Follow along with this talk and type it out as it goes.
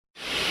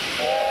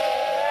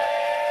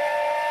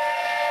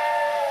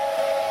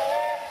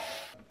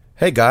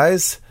Hey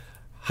guys,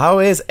 how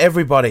is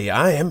everybody?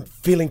 I am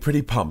feeling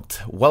pretty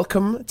pumped.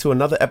 Welcome to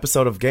another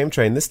episode of Game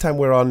Train. This time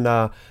we're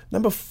on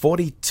number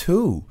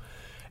 42,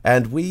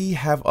 and we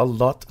have a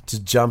lot to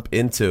jump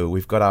into.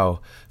 We've got our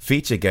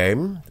feature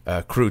game,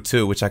 Crew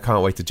 2, which I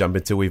can't wait to jump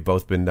into. We've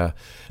both been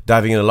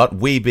diving in a lot.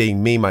 We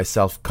being me,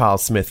 myself, Carl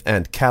Smith,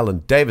 and Callan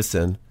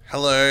Davison.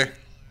 Hello.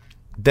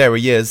 There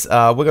he is.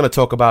 We're going to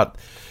talk about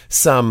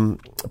some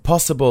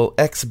possible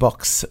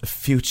Xbox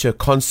future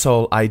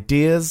console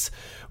ideas.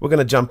 We're going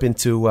to jump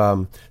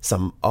into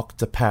some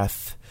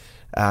Octopath,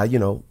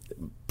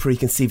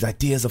 preconceived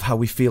ideas of how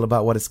we feel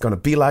about what it's going to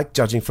be like,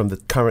 judging from the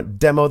current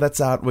demo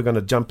that's out. We're going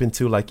to jump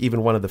into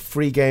even one of the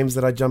free games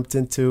that I jumped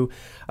into,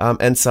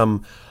 and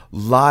some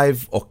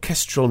live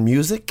orchestral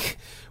music,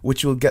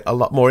 which we'll get a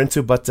lot more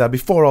into. But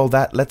before all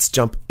that, let's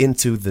jump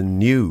into the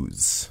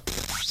news.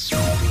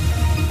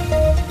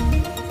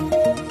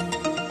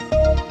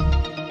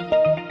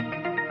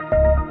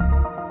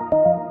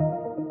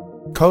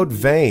 Code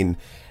Vein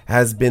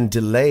has been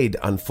delayed,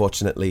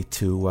 unfortunately,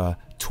 to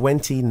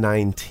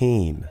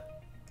 2019.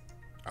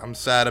 I'm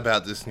sad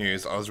about this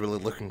news. I was really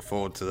looking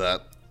forward to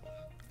that.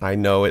 I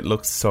know, it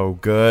looks so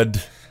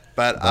good.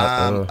 But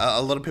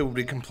a lot of people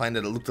did complain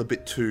that it looked a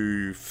bit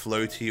too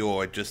floaty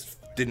or it just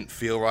didn't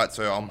feel right.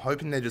 So I'm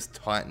hoping they're just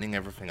tightening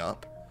everything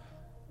up.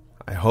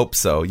 I hope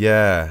so,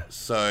 yeah.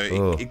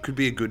 So it could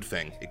be a good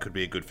thing. It could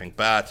be a good thing.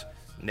 But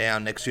now,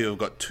 next year, we've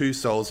got two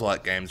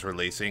Souls-like games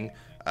releasing.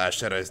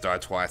 Shadows Die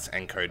Twice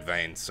and Code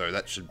Vein, so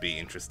that should be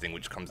interesting,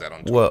 which comes out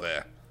on top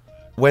there.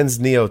 When's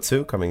Neo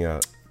 2 coming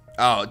out?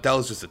 Oh, that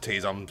was just a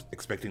tease. I'm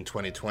expecting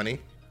 2020.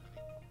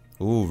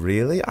 Ooh,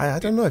 really? I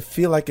don't know. I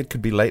feel like it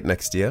could be late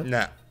next year.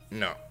 No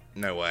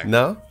way.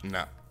 No?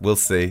 No. We'll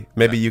see.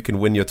 Maybe you can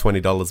win your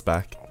 $20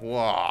 back.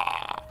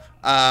 Wow.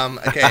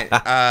 Okay,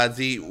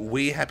 the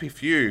We Happy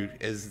Few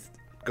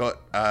got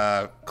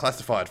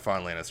classified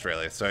finally in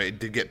Australia, so it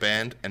did get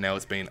banned, and now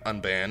it's been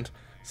unbanned,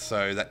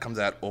 so that comes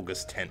out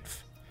August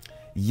 10th.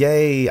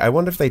 Yay! I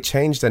wonder if they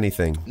changed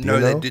anything. No,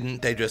 they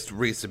didn't. They just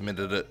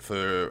resubmitted it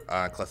for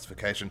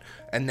classification.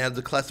 And now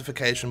the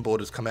classification board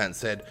has come out and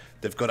said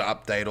they've got to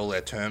update all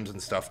their terms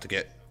and stuff to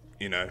get,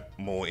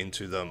 more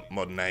into the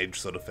modern age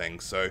sort of thing.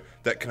 So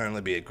that can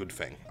only be a good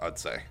thing, I'd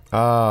say.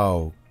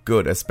 Oh,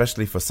 good.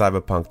 Especially for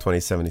Cyberpunk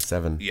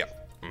 2077. Yeah.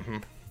 Mm-hmm.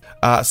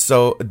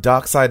 So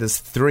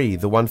Darksiders 3,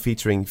 the one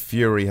featuring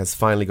Fury, has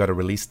finally got a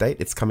release date.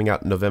 It's coming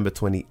out November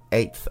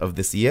 28th of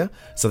this year.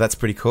 So that's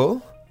pretty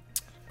cool.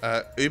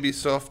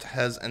 Ubisoft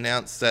has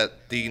announced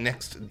that the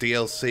next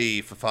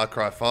DLC for Far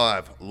Cry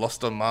 5,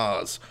 Lost on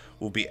Mars,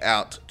 will be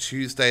out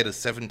Tuesday the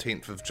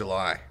 17th of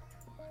July.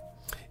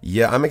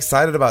 Yeah, I'm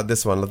excited about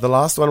this one. The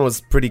last one was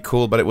pretty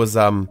cool, but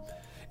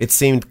it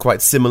seemed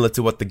quite similar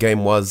to what the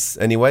game was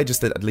anyway,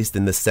 just at least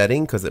in the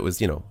setting, because it was,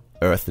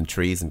 earth and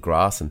trees and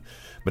grass.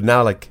 But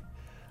now,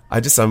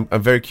 I'm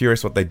very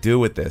curious what they do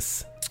with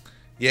this.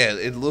 Yeah,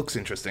 it looks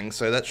interesting,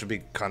 so that should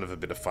be kind of a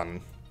bit of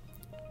fun.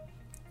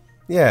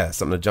 Yeah,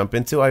 something to jump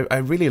into. I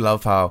really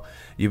love how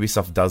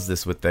Ubisoft does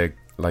this with their,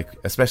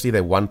 especially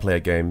their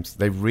one-player games.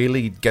 They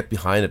really get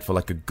behind it for,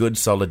 a good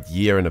solid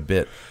year and a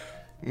bit.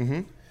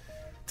 Mm-hmm.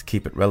 To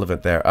keep it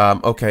relevant there.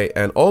 Okay,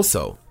 and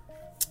also,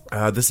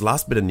 this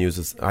last bit of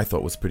news I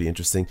thought was pretty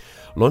interesting.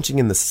 Launching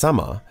in the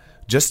summer,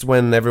 just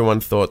when everyone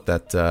thought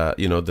that, the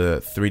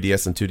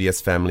 3DS and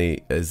 2DS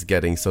family is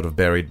getting sort of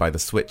buried by the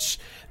Switch,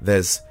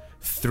 there's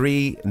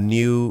 3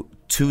 new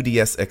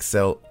 2DS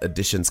XL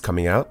editions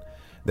coming out.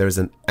 There's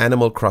an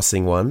Animal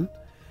Crossing one,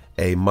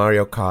 a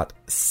Mario Kart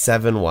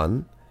 7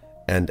 one,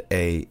 and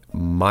a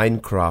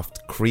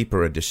Minecraft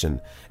Creeper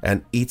edition.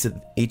 And each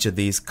of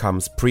these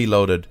comes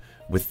preloaded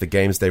with the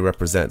games they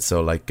represent.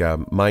 So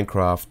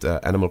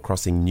Minecraft, Animal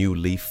Crossing New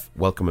Leaf,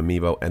 Welcome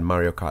Amiibo, and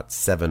Mario Kart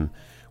 7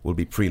 will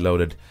be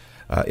preloaded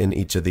in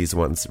each of these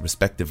ones,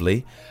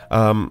 respectively.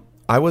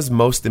 I was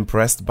most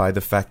impressed by the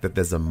fact that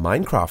there's a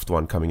Minecraft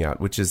one coming out,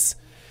 which is...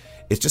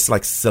 It's just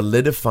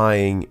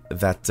solidifying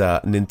that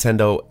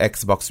Nintendo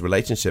Xbox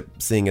relationship,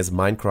 seeing as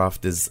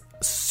Minecraft is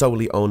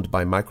solely owned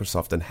by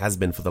Microsoft and has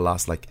been for the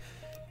last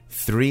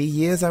 3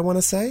 years, I want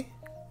to say.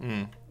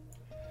 Mm.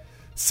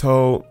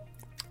 So,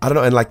 I don't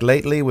know. And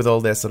lately, with all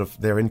their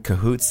they're in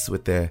cahoots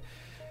with their,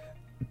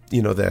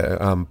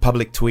 their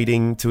public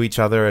tweeting to each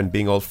other and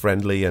being all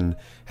friendly and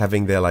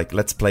having their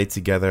let's play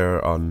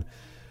together on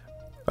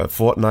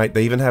Fortnite.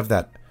 They even have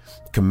that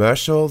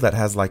commercial that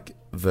has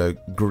the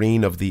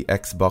green of the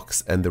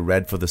Xbox and the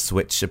red for the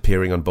Switch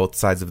appearing on both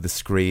sides of the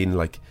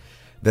screen.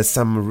 There's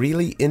some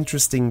really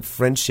interesting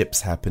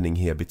friendships happening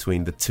here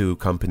between the two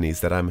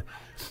companies that I'm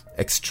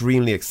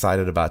extremely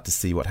excited about to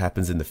see what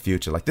happens in the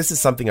future. This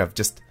is something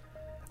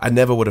I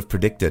never would have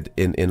predicted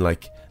in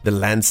the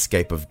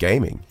landscape of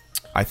gaming.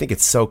 I think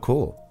it's so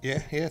cool.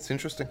 Yeah, it's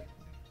interesting.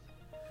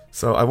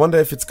 So I wonder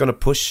if it's going to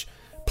push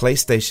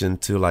PlayStation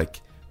to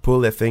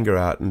pull their finger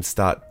out and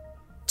start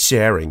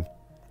sharing.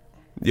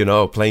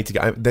 Playing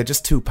together. They're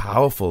just too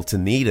powerful to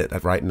need it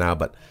right now,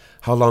 but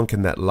how long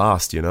can that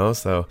last,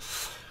 So,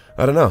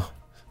 I don't know.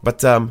 But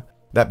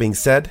that being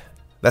said,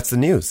 that's the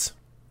news.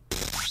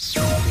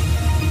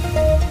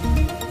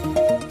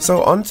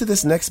 So on to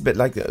this next bit.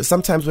 Like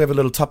sometimes we have a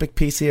little topic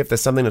piece here if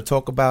there's something to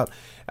talk about.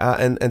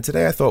 And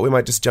today I thought we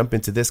might just jump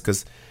into this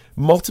because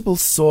multiple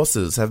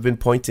sources have been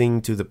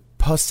pointing to the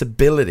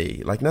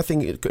possibility, like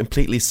nothing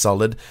completely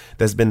solid.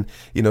 There's been,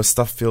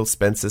 stuff Phil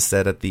Spencer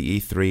said at the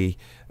E3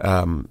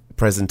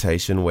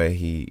 presentation where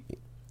he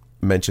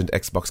mentioned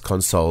Xbox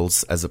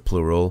consoles as a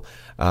plural.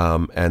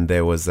 And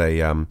there was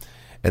an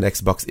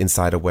Xbox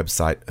Insider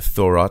website,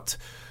 Thorot,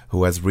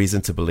 who has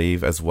reason to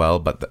believe as well.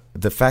 But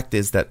the fact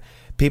is that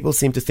people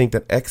seem to think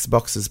that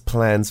Xbox's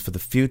plans for the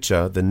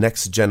future, the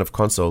next gen of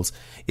consoles,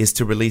 is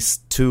to release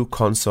two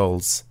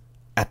consoles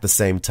at the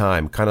same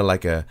time, kind of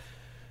like a,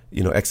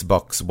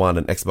 Xbox One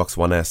and Xbox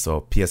One S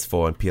or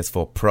PS4 and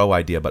PS4 Pro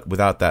idea, but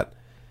without that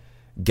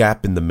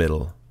gap in the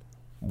middle.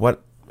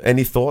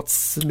 Any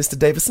thoughts, Mr.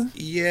 Davison?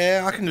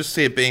 Yeah, I can just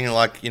see it being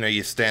like,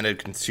 your standard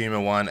consumer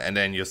one, and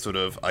then your sort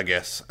of, I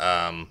guess,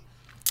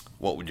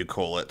 what would you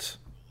call it?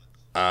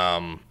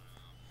 I've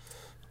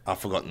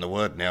forgotten the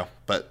word now,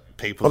 but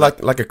people... Well,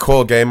 like a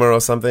core gamer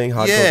or something?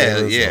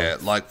 Yeah,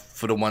 like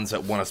for the ones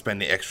that want to spend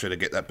the extra to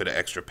get that bit of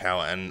extra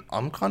power, and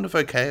I'm kind of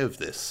okay with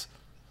this.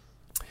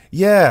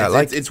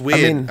 Yeah, it's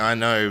weird. I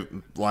know,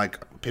 like,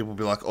 people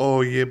be like,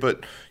 oh, yeah,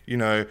 but, you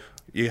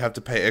have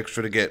to pay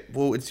extra to get...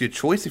 Well, it's your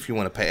choice if you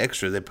want to pay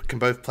extra. They can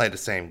both play the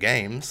same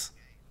games,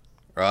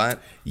 right?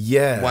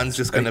 Yeah. One's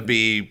just going to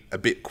be a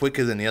bit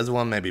quicker than the other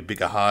one, maybe a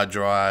bigger hard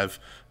drive,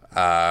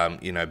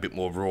 a bit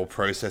more raw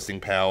processing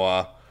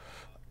power,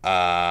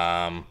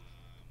 things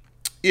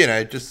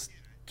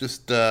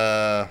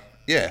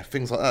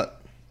like that.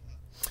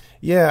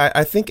 Yeah,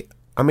 I think...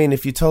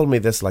 if you told me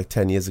this like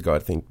 10 years ago,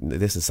 I'd think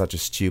this is such a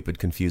stupid,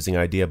 confusing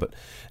idea. But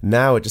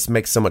now it just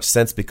makes so much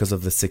sense because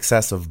of the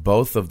success of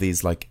both of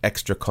these like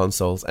extra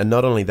consoles. And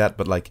not only that,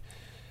 but like,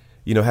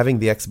 having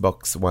the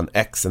Xbox One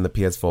X and the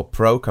PS4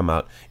 Pro come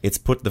out, it's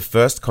put the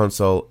first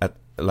console at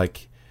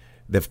like,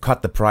 they've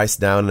cut the price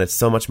down and it's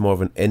so much more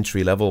of an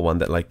entry level one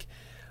that like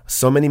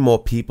so many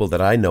more people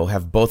that I know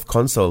have both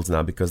consoles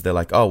now because they're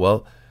like, oh,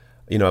 well,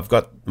 I've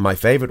got my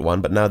favorite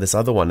one, but now this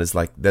other one is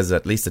like, there's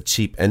at least a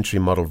cheap entry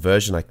model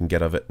version I can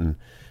get of it and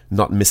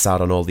not miss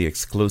out on all the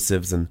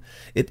exclusives. And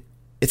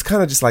it's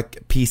kind of just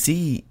like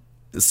PC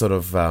sort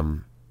of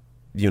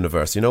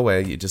universe, where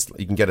you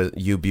can get a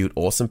U-Boot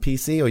awesome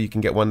PC or you can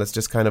get one that's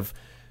just kind of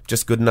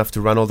just good enough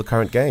to run all the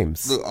current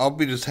games. Look, I'll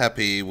be just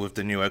happy with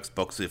the new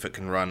Xbox if it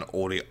can run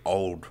all the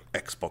old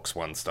Xbox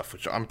One stuff,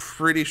 which I'm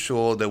pretty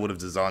sure they would have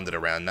designed it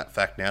around that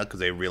fact now because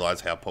they realize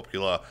how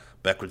popular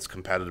backwards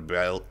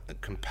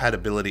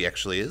compatibility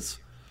actually is.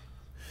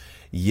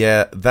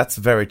 Yeah, that's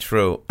very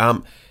true.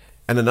 And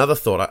another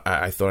thought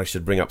I thought I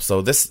should bring up.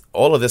 So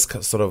all of this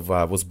sort of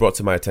was brought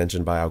to my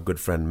attention by our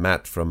good friend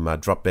Matt from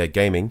Drop Bear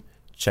Gaming.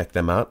 Check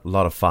them out, a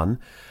lot of fun.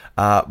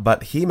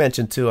 But he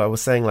mentioned too, I was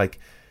saying like,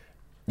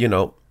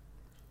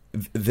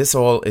 this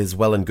all is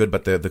well and good,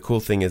 but the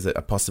cool thing is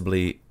that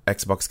possibly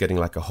Xbox getting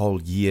like a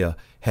whole year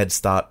head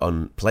start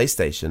on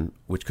PlayStation,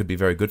 which could be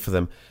very good for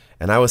them.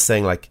 And I was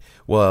saying like,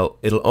 well,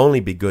 it'll only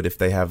be good if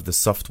they have the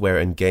software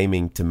and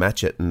gaming to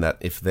match it, and that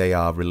if they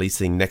are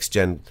releasing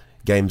next-gen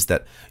games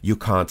that you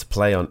can't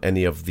play on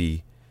any of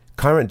the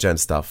current-gen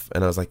stuff.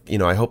 And I was like,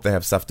 I hope they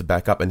have stuff to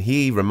back up. And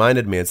he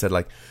reminded me and said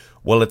like,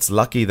 well, it's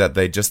lucky that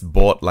they just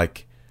bought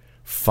like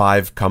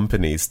 5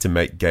 companies to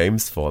make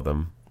games for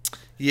them.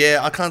 Yeah,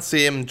 I can't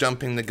see him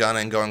jumping the gun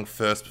and going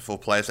first before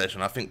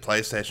PlayStation. I think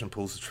PlayStation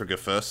pulls the trigger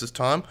first this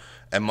time,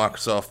 and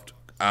Microsoft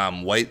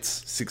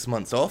waits 6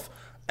 months off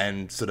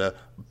and sort of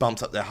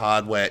bumps up their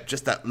hardware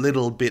just that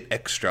little bit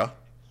extra,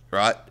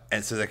 right?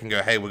 And so they can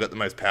go, hey, we've got the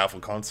most powerful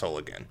console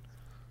again.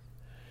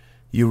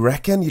 You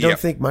reckon? You don't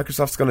think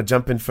Microsoft's going to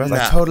jump in first?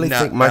 I totally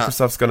think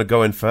Microsoft's going to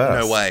go in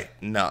first. No way.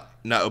 No,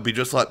 it'll be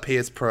just like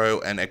PS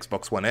Pro and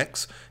Xbox One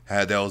X.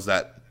 There was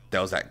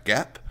that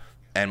gap,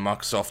 and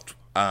Microsoft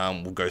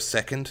will go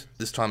second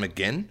this time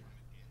again.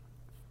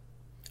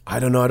 I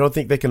don't know. I don't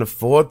think they can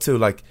afford to.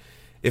 Like,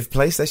 if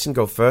PlayStation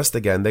go first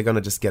again, they're going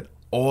to just get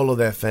all of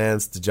their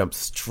fans to jump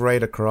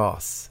straight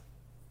across.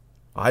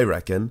 I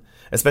reckon.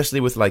 Especially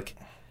with, like,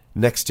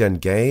 next-gen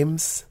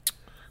games.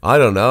 I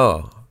don't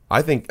know.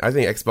 I think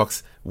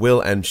Xbox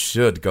will and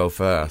should go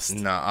first.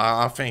 No,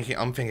 I'm thinking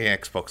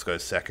Xbox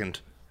goes second.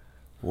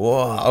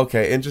 Whoa,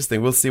 okay,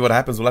 interesting. We'll see what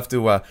happens. We'll have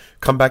to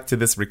come back to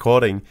this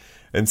recording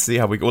and see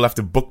how we'll have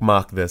to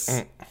bookmark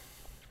this.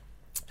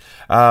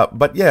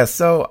 But yeah,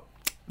 so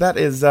that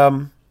is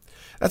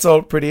that's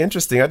all pretty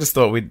interesting. I just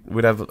thought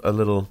we'd have a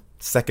little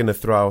second to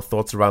throw our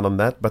thoughts around on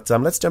that. But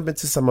let's jump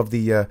into some of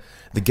the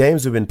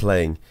games we've been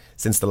playing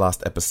since the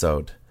last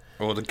episode.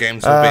 Or the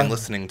games we've been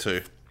listening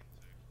to.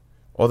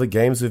 Or the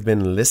games we've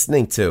been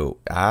listening to.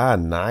 Ah,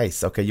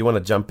 nice. Okay, you want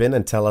to jump in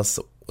and tell us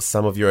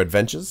some of your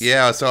adventures?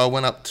 Yeah, so I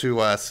went up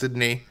to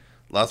Sydney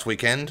last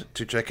weekend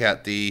to check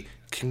out the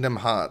Kingdom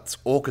Hearts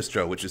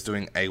Orchestra, which is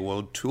doing a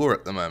world tour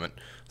at the moment.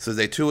 So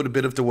they toured a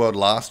bit of the world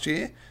last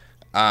year,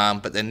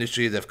 but then this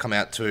year they've come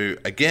out to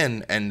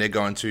again, and they're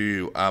going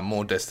to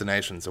more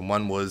destinations. And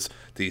one was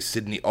the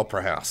Sydney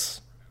Opera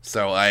House.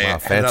 So I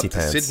headed up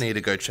to Sydney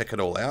to go check it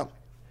all out.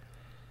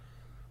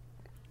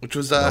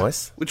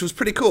 Nice. which was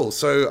pretty cool.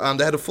 So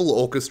they had a full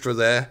orchestra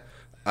there,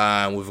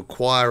 with a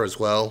choir as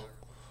well.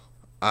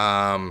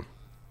 And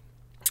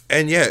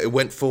yeah, it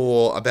went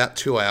for about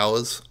 2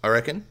 hours, I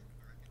reckon.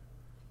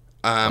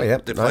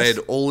 They played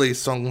all these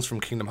songs from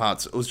Kingdom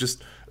Hearts. It was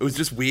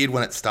just weird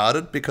when it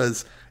started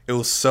because it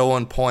was so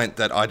on point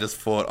that I just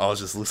thought I was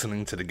just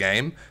listening to the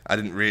game. I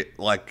didn't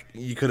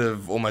you could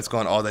have almost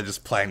gone, oh, they're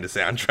just playing the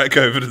soundtrack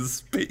over the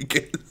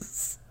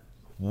speakers.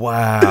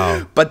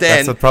 Wow. But then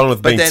that's the problem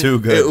with being too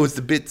good. It was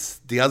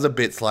the other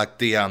bits like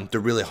the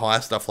really high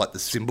stuff, like the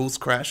cymbals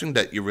crashing,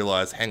 that you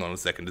realize, hang on a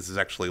second, this is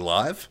actually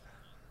live.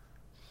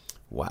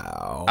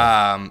 Wow.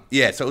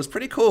 So it was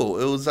pretty cool.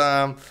 It was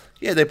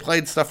they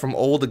played stuff from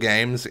all the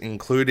games,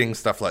 including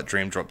stuff like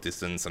Dream Drop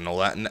Distance and all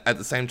that. And at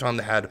the same time,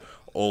 they had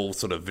all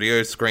sort of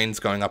video screens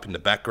going up in the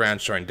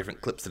background showing different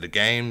clips of the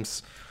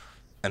games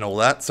and all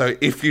that. So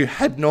if you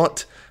had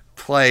not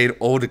played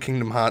all the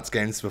Kingdom Hearts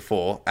games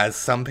before, as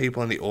some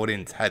people in the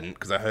audience hadn't,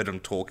 because I heard them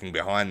talking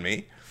behind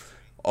me,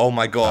 oh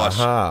my gosh,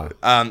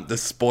 the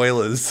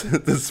spoilers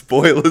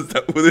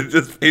that would have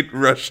just been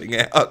rushing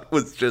out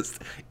was just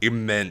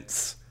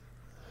immense.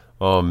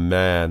 Oh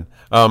man.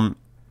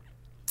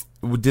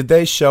 Did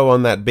they show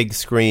on that big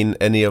screen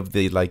any of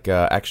the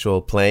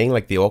actual playing,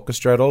 like the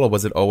orchestra at all, or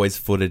was it always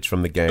footage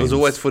from the game? It was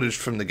always footage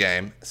from the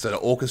game. So the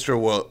orchestra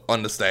were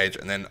on the stage,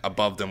 and then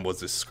above them was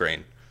this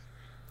screen.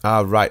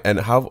 Right. And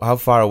how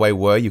far away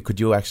were you? Could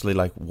you actually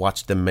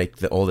watch them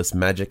make all this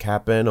magic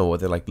happen, or were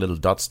there little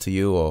dots to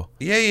you? Or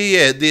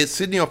Yeah. The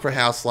Sydney Opera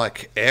House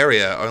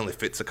area only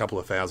fits a couple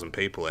of thousand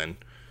people in,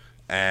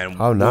 and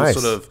nice. We were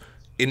sort of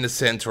in the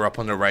center, up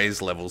on the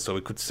raised level, so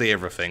we could see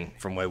everything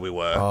from where we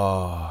were.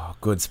 Oh,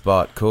 good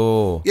spot.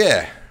 Cool.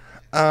 Yeah.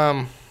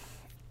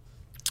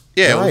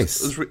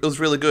 Nice. It was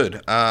really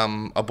good.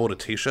 I bought a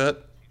T-shirt,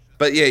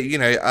 but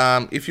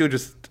yeah, if you're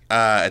just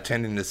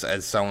attending this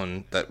as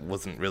someone that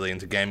wasn't really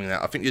into gaming,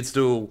 I think you'd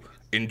still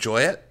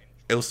enjoy it.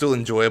 It was still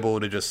enjoyable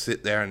to just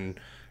sit there and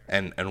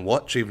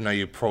watch, even though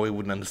you probably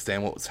wouldn't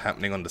understand what was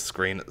happening on the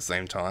screen at the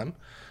same time.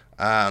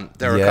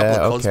 There were a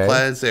couple of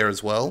cosplayers there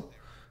as well.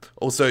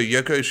 Also,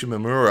 Yoko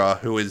Shimomura,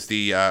 who is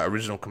the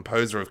original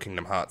composer of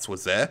Kingdom Hearts,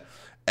 was there,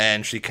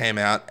 and she came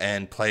out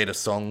and played a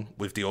song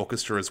with the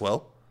orchestra as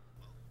well.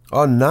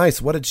 Oh,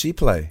 nice. What did she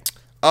play?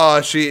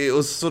 It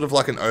was sort of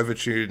like an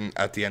overtune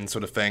at the end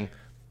sort of thing,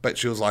 but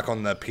she was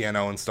on the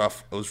piano and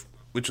stuff,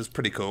 which was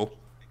pretty cool.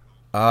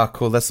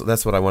 Cool.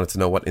 That's what I wanted to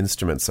know. What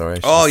instrument? Sorry.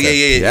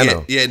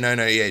 Piano.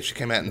 Yeah. She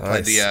came out and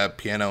played the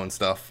piano and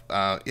stuff.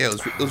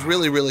 It was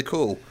really, really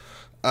cool.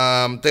 They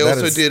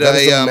also did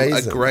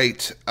a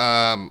great.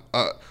 I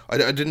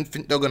didn't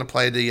think they were going to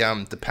play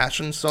the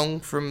Passion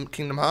song from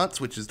Kingdom Hearts,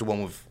 which is the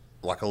one with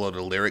a lot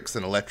of lyrics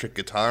and electric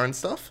guitar and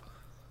stuff.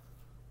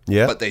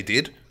 Yeah, but they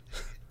did.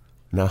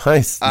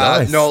 Nice.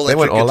 No they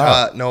went electric all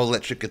guitar, out. no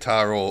electric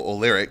guitar or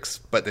lyrics,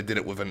 but they did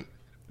it with an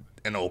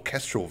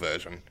orchestral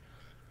version.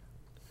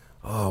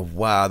 Oh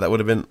wow, that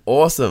would have been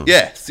awesome.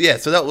 Yes, yeah.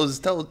 So that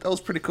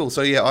was pretty cool.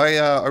 So yeah,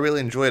 I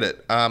really enjoyed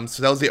it.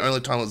 So that was the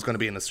only time it was going to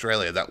be in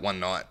Australia, that one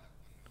night.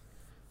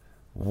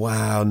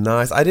 Wow,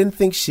 nice. I didn't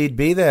think she'd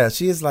be there.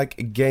 She is a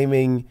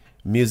gaming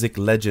music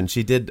legend.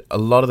 She did a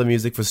lot of the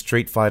music for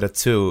Street Fighter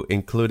 2,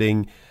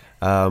 including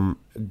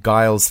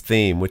Guile's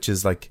theme, which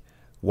is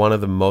one of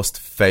the most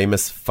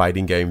famous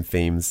fighting game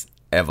themes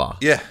ever.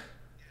 Yeah.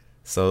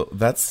 So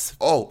that's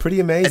pretty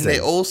amazing. And they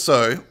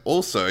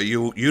also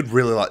you'd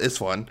really like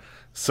this one.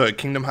 So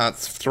Kingdom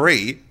Hearts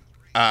 3,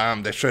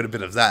 they showed a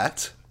bit of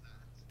that.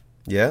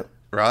 Yeah.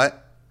 Right?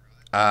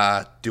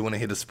 Do you want to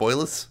hear the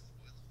spoilers?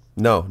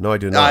 No, I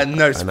do not.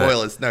 No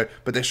spoilers, no.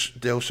 But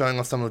they were showing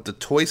off some of the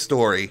Toy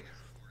Story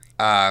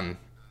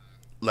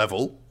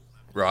level,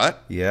 right?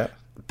 Yeah.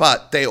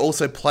 But they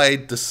also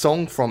played the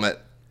song from it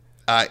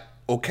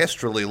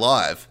orchestrally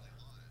live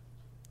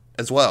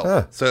as well.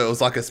 Huh. So it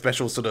was a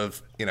special sort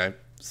of,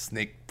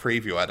 sneak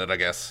preview at it, I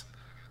guess.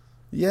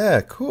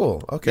 Yeah,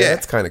 cool. Okay,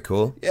 that's kind of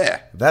cool.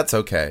 Yeah. That's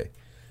okay.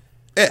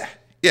 Yeah.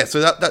 Yeah, so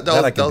that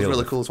was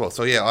really cool as well.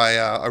 So yeah,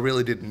 I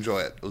really did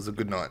enjoy it. It was a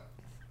good night.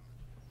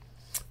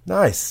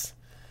 Nice.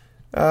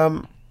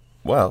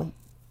 Well,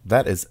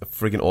 that is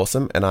friggin'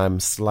 awesome, and I'm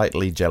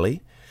slightly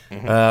jelly.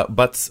 Mm-hmm.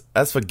 But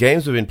as for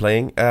games we've been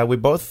playing, we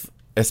both,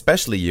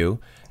 especially you,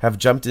 have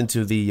jumped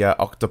into the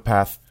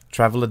Octopath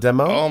Traveler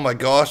demo. Oh my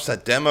gosh,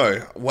 that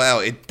demo.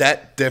 Wow,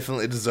 that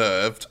definitely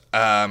deserved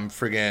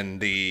friggin'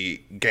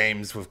 the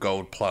Games with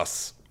Gold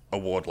Plus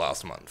award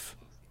last month.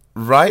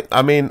 Right?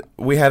 I mean,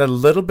 we had a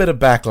little bit of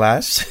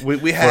backlash.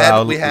 We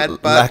had,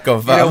 but lack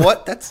of, you know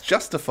what? That's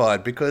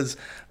justified, because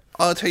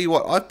I'll tell you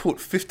what, I put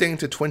 15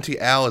 to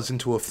 20 hours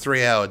into a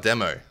 3-hour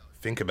demo.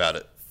 Think about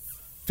it.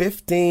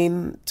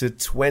 15 to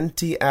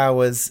 20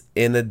 hours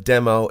in a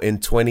demo in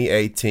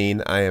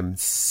 2018. I am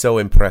so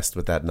impressed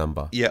with that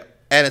number. Yeah,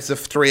 and it's a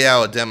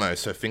 3-hour demo,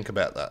 so think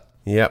about that.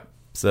 Yep.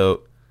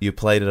 So You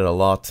played it a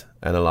lot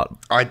and a lot.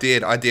 I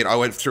did. I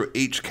went through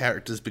each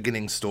character's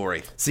beginning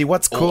story. See,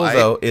 what's cool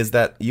though is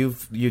that you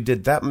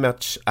did that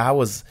much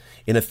hours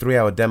in a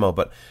 3-hour demo,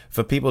 but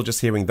for people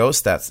just hearing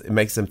those stats, it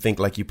makes them think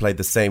like you played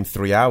the same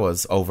 3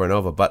 hours over and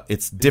over, but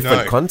it's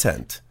different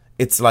content.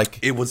 It's like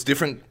it was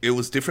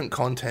different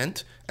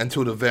content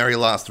until the very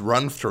last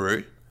run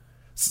through.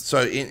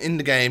 So in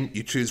the game,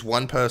 you choose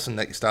one person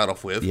that you start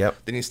off with. Yep.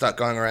 Then you start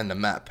going around the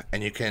map,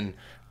 and you can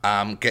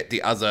get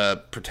the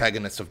other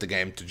protagonists of the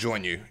game to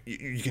join you.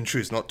 You can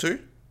choose not to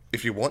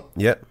if you want.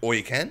 Yep. Or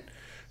you can.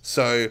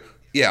 So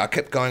yeah, I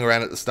kept going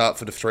around at the start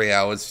for the 3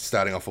 hours,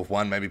 starting off with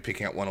one, maybe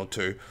picking up one or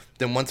two.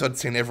 Then once I'd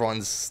seen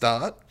everyone's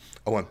start,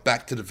 I went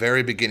back to the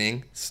very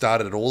beginning,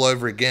 started it all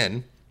over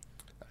again,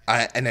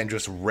 and then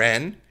just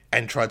ran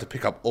and tried to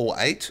pick up all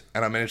 8,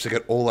 and I managed to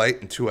get all 8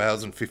 in 2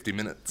 hours and 50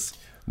 minutes.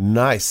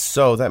 Nice.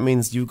 So that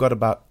means you got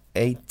about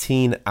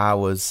 18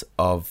 hours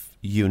of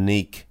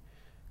unique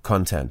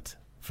content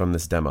from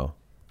this demo.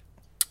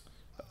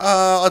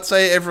 I'd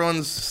say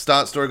everyone's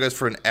start story goes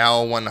for an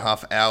hour,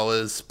 1.5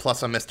 hours,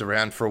 plus I messed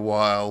around for a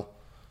while,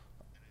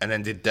 and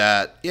then did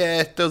that.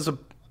 Yeah, there was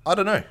I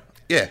don't know.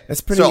 Yeah.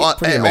 It's pretty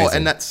amazing.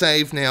 And that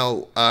save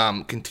now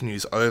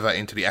continues over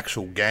into the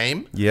actual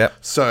game. Yep.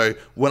 So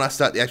when I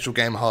start the actual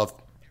game, I have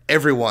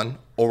everyone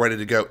all ready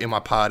to go in my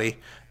party,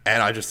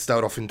 and I just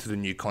start off into the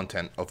new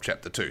content of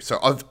Chapter 2. So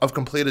I've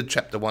completed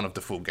Chapter 1 of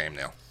the full game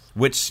now.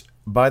 Which,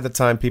 by the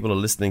time people are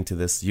listening to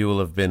this, you will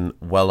have been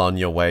well on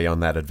your way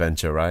on that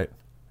adventure, right?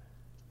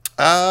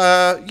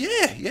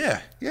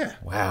 Yeah.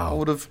 Wow. I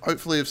would have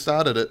hopefully have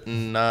started it,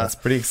 and that's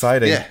pretty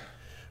exciting. Yeah.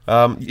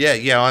 I'm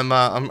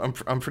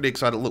pretty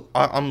excited. Look,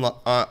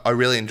 I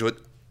really enjoyed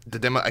the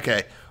demo.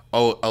 Okay,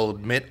 I'll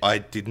admit I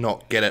did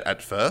not get it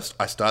at first.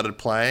 I started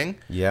playing.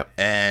 Yep.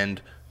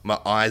 And my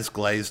eyes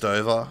glazed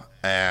over.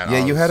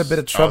 And you had a bit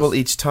of trouble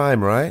each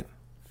time, right?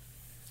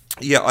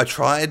 Yeah, I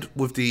tried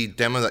with the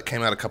demo that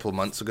came out a couple of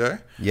months ago.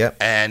 Yep.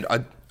 And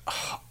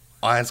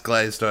eyes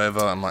glazed over.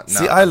 I'm like, no.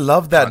 See, I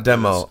love that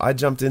demo. I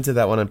jumped into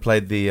that one and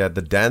played the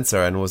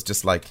dancer and was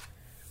just like,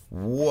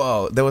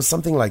 whoa. There was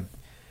something like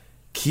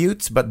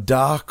cute but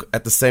dark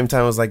at the same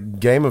time. It was like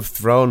Game of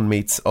Thrones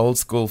meets old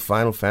school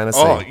Final Fantasy.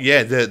 Oh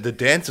yeah, the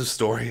dancer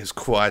story is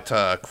quite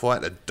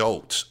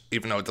adult,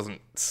 even though it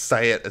doesn't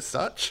say it as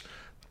such.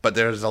 But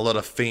there's a lot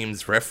of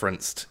themes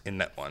referenced in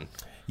that one.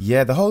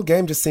 Yeah, the whole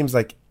game just seems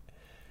like,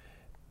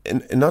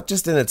 not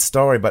just in its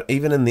story, but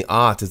even in the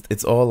art,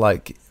 it's all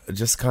like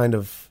just kind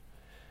of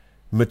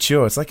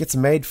mature. It's like it's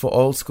made for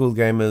old school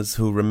gamers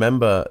who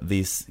remember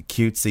these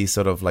cutesy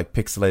sort of like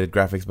pixelated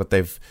graphics, but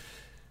they've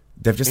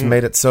just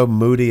made it so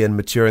moody and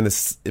mature in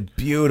this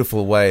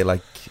beautiful way.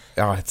 Like,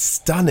 oh, it's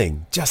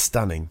stunning, just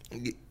stunning.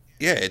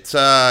 Yeah,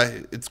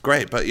 it's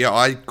great, but yeah,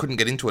 I couldn't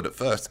get into it at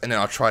first, and then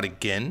I tried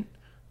again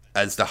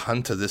as the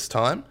hunter this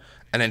time,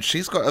 and then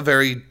she's got a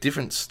very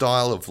different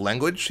style of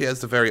language. She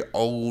has the very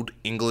old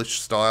English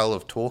style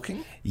of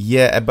talking.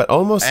 Yeah, but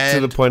almost to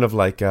the point of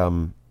like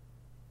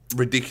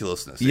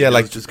ridiculousness. Yeah,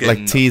 like just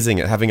like teasing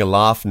it, having a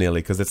laugh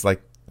nearly, because it's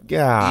like,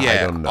 I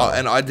don't know.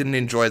 And I didn't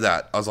enjoy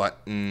that. I was like,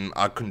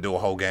 I couldn't do a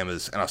whole game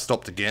and I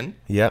stopped again.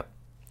 Yeah.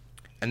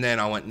 And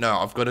then I went, no,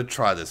 I've got to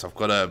try this. I've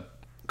got to,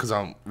 because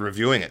I'm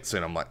reviewing it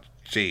soon. I'm like,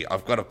 gee,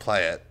 I've got to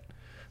play it.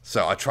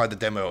 So I tried the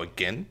demo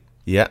again.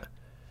 Yeah.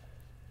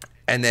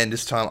 And then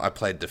this time I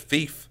played the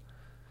Thief.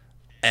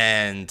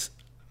 And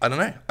I don't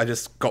know, I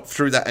just got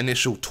through that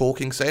initial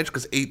talking stage,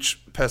 because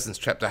each person's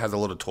chapter has a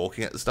lot of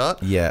talking at the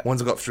start. Yeah.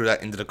 Once I got through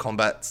that into the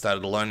combat,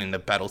 started learning the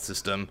battle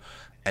system,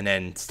 and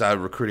then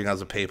started recruiting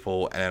other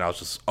people, and then I was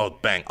just,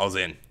 bang, I was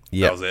in.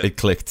 Yeah, that was it. It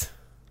clicked.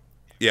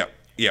 Yeah.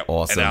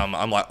 Awesome. And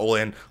I'm like all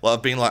in. Well,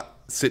 I've been like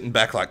sitting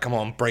back like, come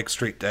on, break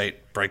street date.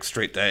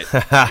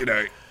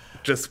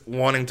 Just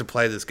wanting to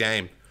play this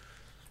game.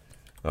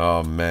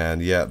 Oh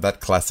man, yeah, that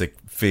classic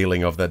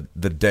feeling of the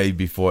day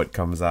before it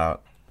comes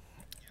out.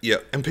 Yeah,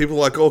 and people are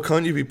like, oh,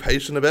 can't you be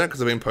patient about it?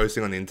 Because I've been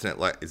posting on the internet,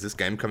 like, is this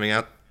game coming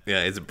out?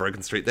 Yeah, is it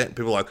Broken Street Date? And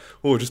people are like,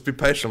 oh, just be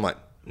patient. I'm like,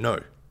 no,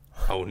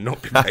 I will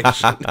not be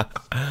patient.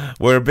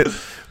 We're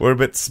a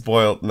bit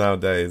spoiled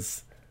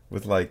nowadays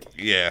with like,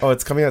 yeah, oh,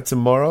 it's coming out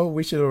tomorrow.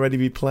 We should already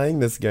be playing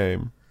this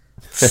game.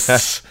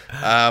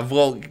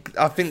 Well,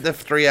 I think the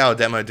 3-hour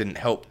demo didn't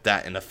help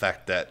that in the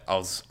fact that I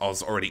was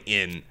already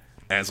in.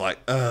 And it's like,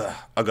 I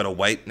gotta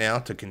wait now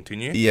to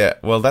continue. Yeah,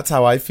 well, that's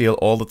how I feel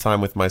all the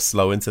time with my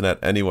slow internet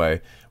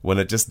anyway. When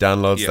it just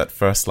downloads that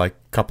first, like,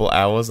 couple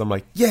hours, I'm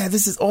like, yeah,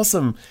 this is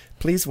awesome.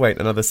 Please wait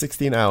another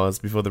 16 hours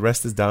before the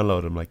rest is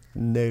downloaded. I'm like,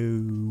 no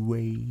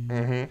way.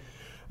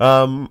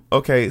 Mm-hmm.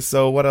 Okay,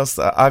 so what else?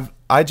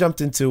 I jumped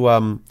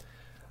into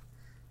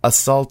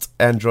Assault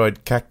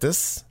Android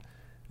Cactus.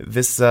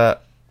 This,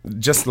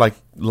 just like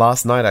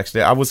last night,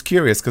 actually. I was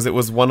curious because it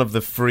was one of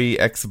the free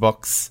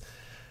Xbox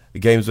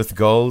games with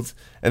gold,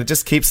 and it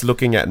just keeps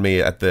looking at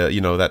me at the,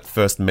 that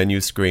first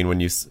menu screen when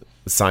you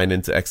sign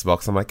into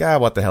Xbox. I'm like,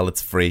 what the hell,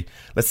 it's free.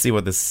 Let's see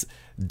what this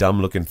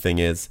dumb looking thing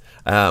is.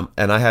 And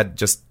I had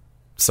just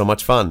so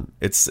much fun.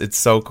 It's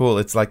so cool.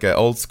 It's like an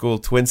old school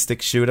twin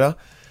stick shooter.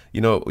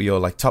 you're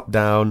like top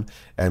down,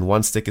 and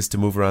one stick is to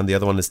move around, the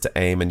other one is to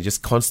aim, and you're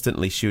just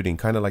constantly shooting,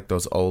 kind of like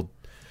those old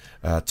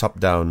top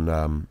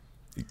down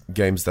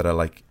games that are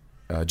like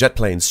jet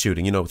planes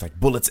shooting, with like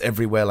bullets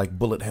everywhere, like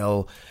bullet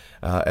hell,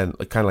 and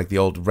kind of like the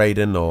old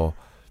Raiden or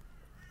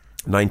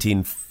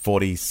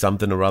 1940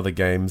 something or other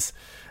games.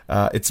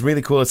 It's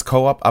really cool. It's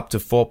co-op up to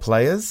 4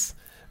 players,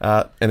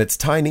 and it's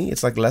tiny.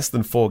 It's like less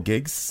than 4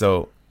 gigs,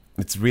 so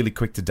it's really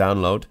quick to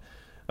download.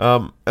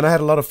 And I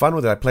had a lot of fun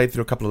with it. I played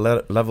through a couple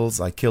of levels.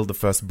 I killed the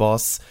first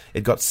boss.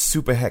 It got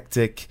super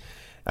hectic.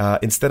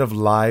 Instead of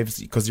lives,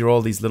 because you're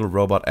all these little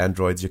robot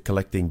androids, you're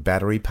collecting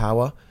battery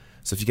power.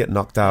 So if you get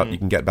knocked out, you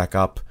can get back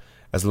up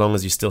as long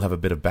as you still have a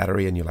bit of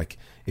battery. And you're like,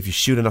 if you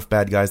shoot enough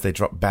bad guys, they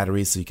drop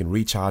batteries so you can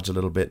recharge a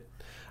little bit.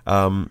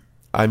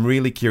 I'm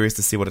really curious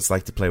to see what it's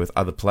like to play with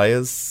other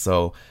players,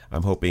 so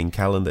I'm hoping,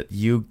 Callan, that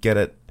you get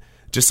it,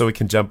 just so we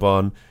can jump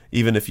on.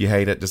 Even if you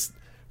hate it, just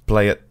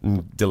play it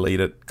and delete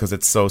it, because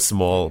it's so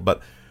small. But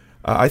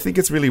I think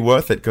it's really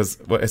worth it, because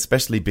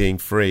especially being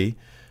free.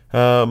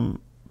 But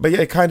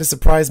yeah, it kind of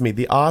surprised me.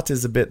 The art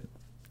is a bit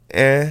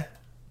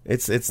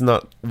It's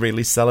not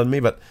really selling me,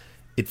 but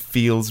it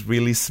feels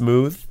really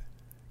smooth,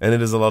 and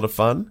it is a lot of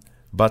fun.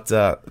 But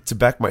to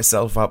back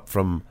myself up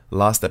from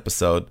last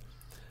episode,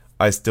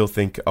 I still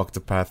think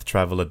Octopath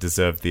Traveler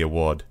deserved the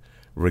award,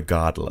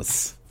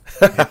 regardless.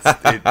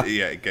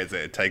 It gets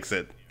it. It takes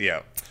it.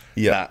 Yeah.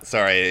 Yeah.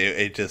 Sorry.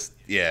 It just.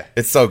 Yeah.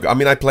 It's so good. I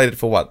mean, I played it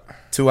for what,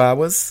 2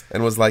 hours,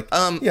 and was like,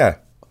 yeah.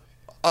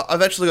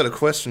 I've actually got a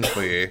question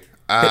for you.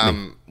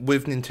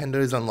 With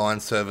Nintendo's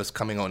online service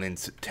coming on in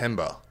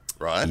September,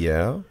 right?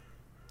 Yeah.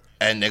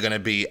 And they're going to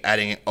be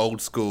adding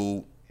old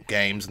school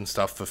games and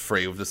stuff for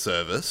free with the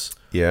service.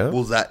 Yeah.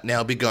 Will that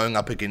now be going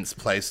up against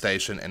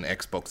PlayStation and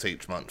Xbox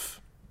each month?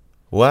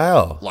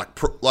 Wow. Like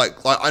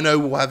I know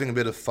we're having a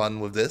bit of fun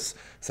with this,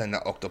 saying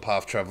that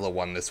Octopath Traveler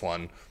won this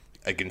one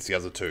against the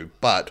other two,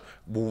 but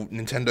will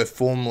Nintendo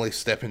formally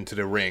step into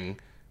the ring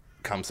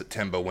come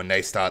September when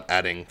they start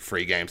adding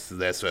free games to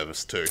their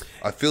service too?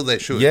 I feel they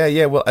should.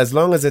 Yeah. Well, as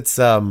long as it's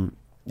kind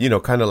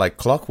of like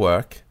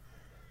clockwork,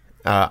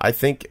 I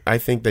think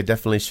they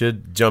definitely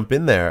should jump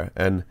in there,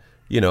 and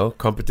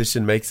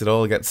competition makes it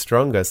all get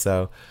stronger.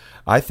 So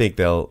I think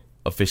they'll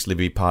officially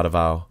be part of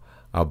our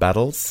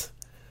battles.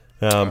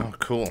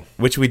 Cool.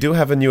 Which we do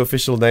have a new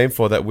official name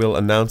for that we'll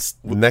announce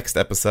next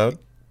episode.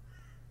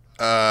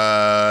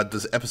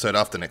 Does episode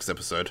after next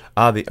episode?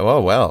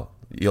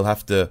 You'll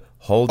have to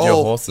hold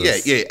your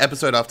horses. Yeah.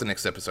 Episode after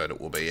next episode, it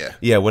will be. Yeah.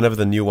 Yeah, whenever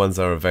the new ones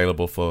are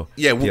available for.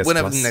 Yeah, PS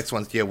whenever Plus. the next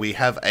ones. Yeah, we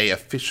have a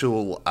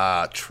official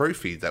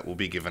trophy that will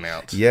be given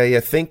out. Yeah.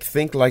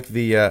 Think like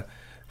the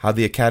how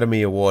the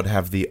Academy Award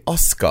have the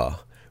Oscar.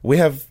 We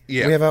have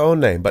our own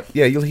name, but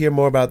yeah, you'll hear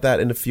more about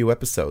that in a few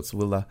episodes.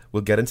 We'll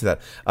get into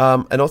that.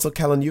 And also,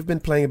 Callan, you've been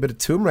playing a bit of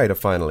Tomb Raider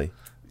finally.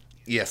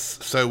 Yes,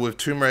 so with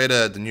Tomb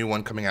Raider, the new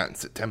one coming out in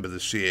September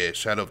this year,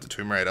 Shadow of the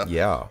Tomb Raider.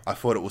 Yeah, I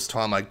thought it was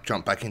time I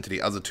jumped back into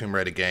the other Tomb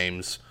Raider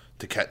games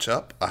to catch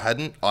up. I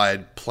hadn't. I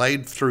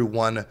played through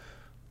one,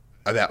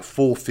 about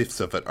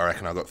 4/5 of it. I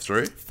reckon I got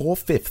through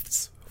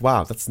 4/5.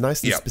 Wow, that's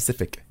nice and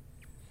specific.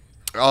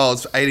 Oh,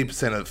 it's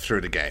 80% of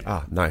through the game.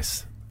 Ah,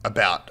 nice.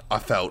 I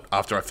felt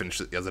after I finished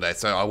it the other day.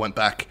 So I went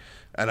back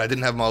and I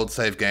didn't have my old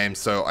save game,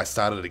 so I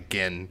started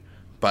again,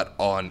 but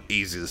on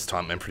easy this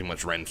time and pretty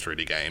much ran through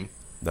the game.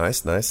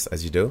 Nice,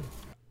 as you do.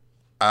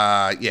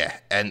 Yeah,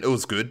 and it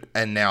was good.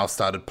 And now I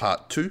started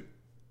part 2,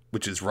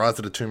 which is Rise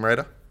of the Tomb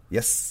Raider.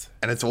 Yes.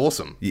 And it's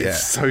awesome. Yeah.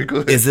 It's so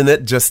good. Isn't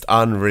it just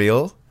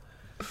unreal?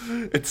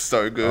 It's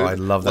so good. Oh, I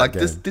love that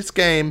game. This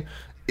game,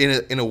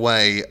 in a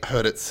way,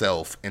 hurt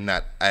itself in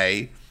that,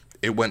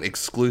 it went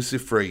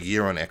exclusive for a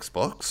year on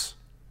Xbox.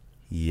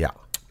 Yeah.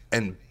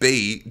 And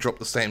B, dropped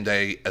the same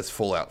day as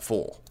Fallout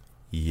 4.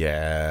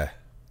 Yeah,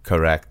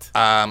 correct.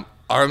 I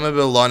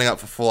remember lining up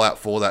for Fallout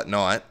 4 that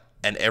night,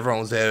 and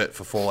everyone was there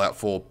for Fallout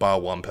 4 bar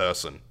one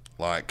person.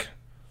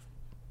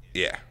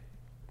 Yeah.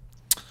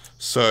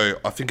 So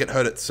I think it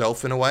hurt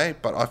itself in a way,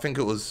 but I think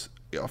it's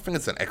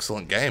an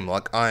excellent game.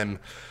 I'm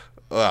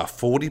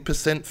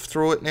 40%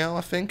 through it now,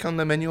 I think, on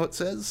the menu it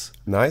says.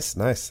 Nice.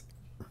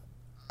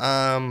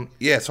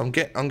 Yeah, so I'm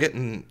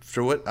getting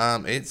through it.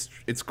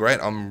 It's great.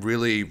 I'm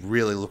really,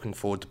 really looking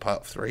forward to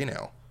part 3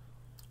 now.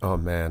 Oh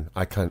man,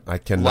 I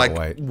cannot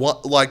wait.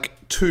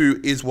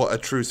 2 is what a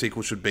true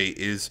sequel should be,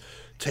 is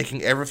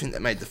taking everything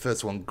that made the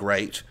first one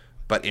great,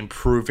 but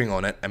improving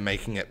on it and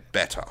making it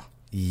better.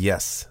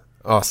 Yes.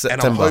 Oh,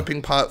 September. And I'm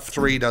hoping part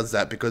 3 does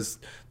that, because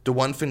the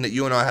one thing that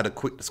you and I had a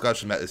quick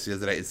discussion about this the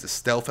other day is the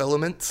stealth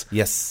elements.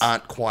 Yes.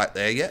 Aren't quite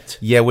there yet.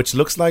 Yeah, which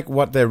looks like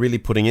what they're really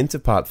putting into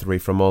part 3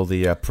 from all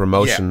the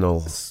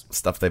promotional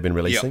stuff they've been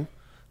releasing. Yep.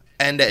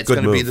 And it's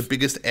going to be the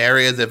biggest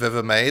area they've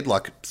ever made,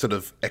 like sort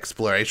of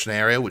exploration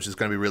area, which is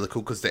going to be really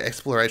cool, because the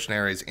exploration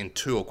areas in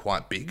 2 are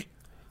quite big.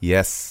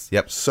 Yes,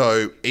 yep.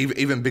 So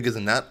even bigger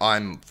than that,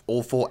 I'm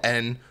all for,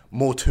 and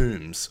more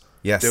tombs.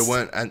 Yes. There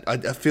weren't, and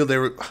I feel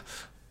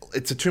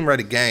it's a Tomb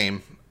Raider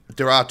game.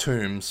 There are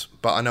tombs,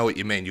 but I know what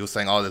you mean. You were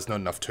saying, there's not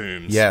enough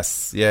tombs.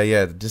 Yes, yeah.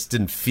 It just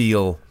didn't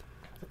feel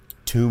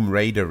Tomb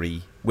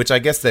Raider-y, which I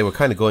guess they were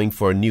kind of going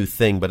for a new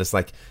thing, but it's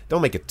like,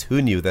 don't make it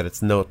too new that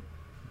it's not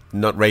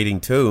raiding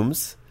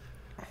tombs.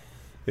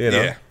 You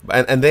know? Yeah.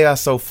 And they are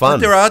so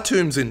fun. But there are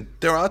tombs in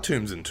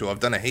 2.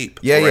 I've done a heap.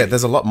 Yeah, already.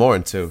 there's a lot more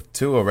in 2.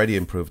 2 already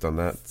improved on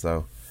that,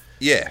 so.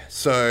 Yeah,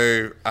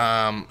 so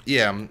I'm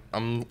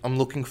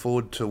looking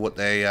forward to what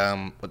they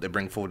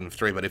bring forward in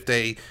 3. But if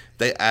they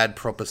add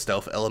proper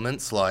stealth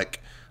elements,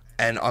 like,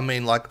 and I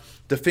mean, like,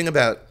 the thing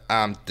about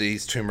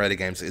these Tomb Raider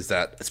games is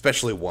that,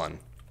 especially one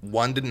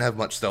didn't have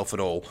much stealth at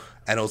all,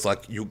 and it was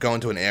like you go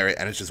into an area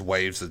and it's just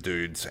waves of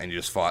dudes and you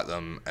just fight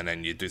them, and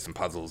then you do some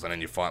puzzles and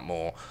then you fight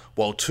more.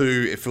 While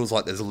 2, it feels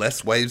like there's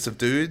less waves of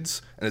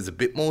dudes and there's a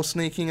bit more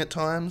sneaking at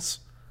times.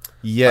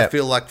 Yeah. I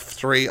feel like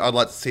 3, I'd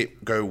like to see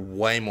it go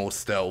way more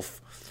stealth.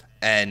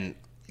 And,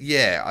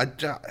 yeah,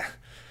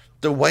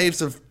 the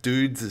waves of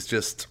dudes is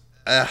just,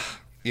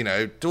 you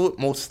know, do it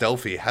more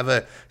stealthy. Have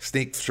a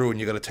sneak through and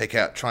you got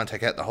to try and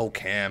take out the whole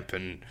camp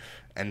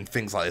and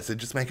things like this. It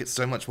just make it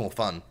so much more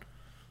fun.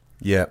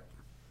 Yeah.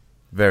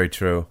 Very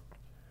true.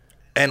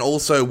 And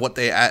also, what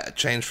they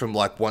changed from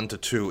like 1 to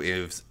 2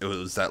 is it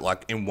was that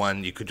like in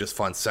 1 you could just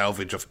find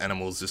salvage of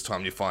animals. This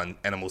time you find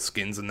animal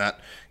skins and that.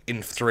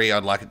 In 3,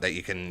 I'd like it that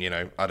you can, you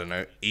know, I don't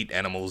know, eat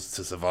animals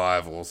to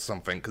survive or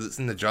something, because it's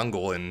in the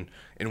jungle in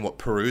what,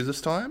 Peru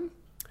this time?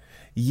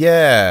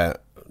 Yeah,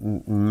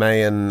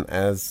 Mayan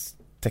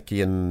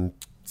Aztecian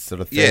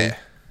sort of thing. Yeah.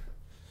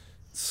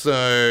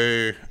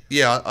 So,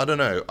 yeah, I don't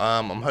know.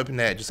 I'm hoping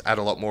they just add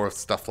a lot more of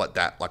stuff like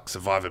that, like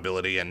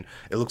survivability, and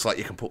it looks like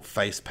you can put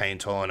face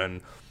paint on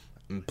and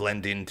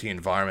blend into the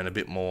environment a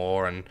bit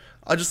more, and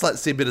I just like to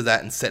see a bit of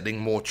that and setting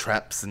more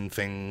traps and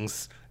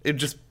things. It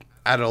just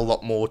added a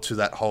lot more to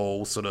that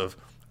whole sort of,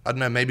 I don't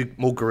know, maybe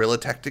more guerrilla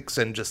tactics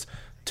and just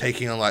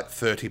taking on like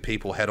 30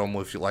 people head on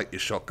with your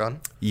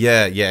shotgun.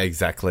 Yeah,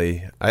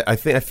 exactly. I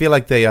feel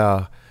like they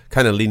are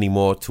kind of leaning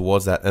more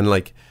towards that, and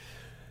like,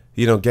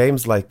 you know,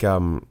 games like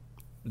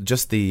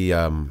just the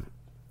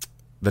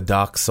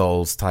Dark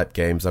Souls type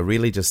games are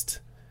really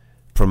just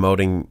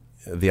promoting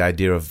the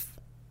idea of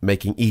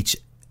making each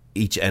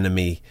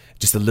enemy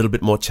just a little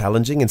bit more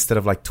challenging. Instead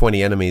of like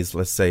 20 enemies,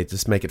 let's say,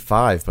 just make it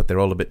 5, but they're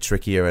all a bit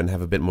trickier and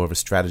have a bit more of a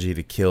strategy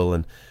to kill,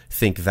 and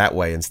think that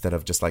way instead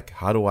of just like,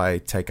 how do I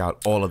take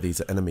out all of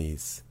these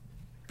enemies?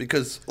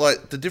 Because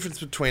like the difference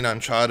between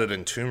Uncharted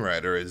and Tomb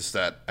Raider is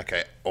that,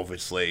 okay,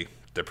 obviously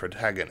the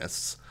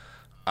protagonists,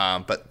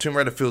 but Tomb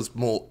Raider feels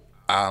more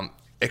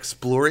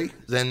explory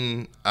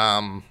than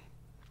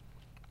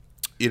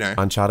you know,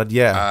 Uncharted,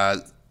 yeah.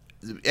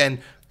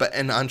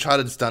 And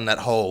Uncharted's done that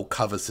whole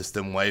cover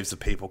system, waves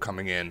of people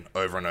coming in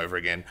over and over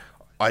again.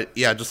 I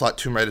just like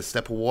Tomb Raider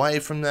step away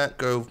from that,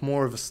 go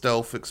more of a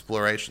stealth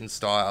exploration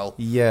style.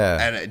 Yeah.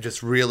 And it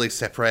just really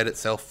separate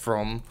itself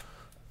from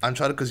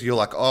Uncharted, because you're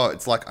like, oh,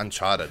 it's like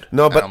Uncharted.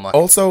 No, but like,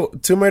 also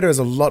Tomb Raider has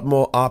a lot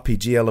more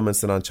RPG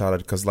elements than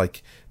Uncharted, because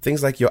like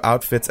things like your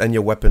outfits and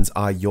your weapons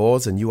are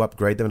yours and you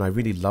upgrade them, and I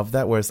really love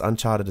that. Whereas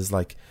Uncharted is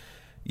like,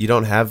 you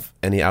don't have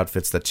any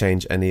outfits that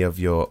change any of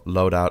your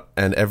loadout,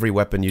 and every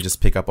weapon you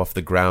just pick up off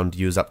the ground,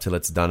 use up till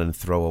it's done, and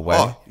throw away.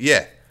 Oh,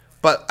 yeah.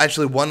 But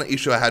actually, one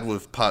issue I had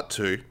with Part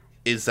 2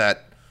 is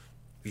that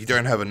you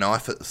don't have a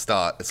knife at the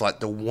start. It's like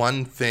the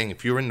one thing,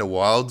 if you're in the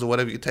wilds or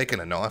whatever, you're taking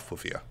a knife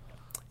with you.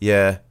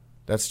 Yeah,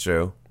 that's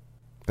true.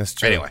 That's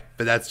true. Anyway,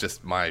 but that's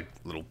just my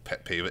little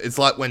pet peeve. It's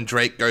like when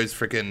Drake goes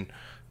freaking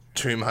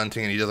tomb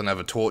hunting and he doesn't have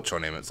a torch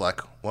on him. It's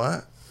like,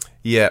 what?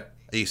 Yeah.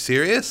 Are you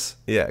serious?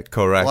 Yeah,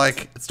 correct.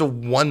 Like, it's the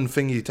one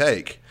thing you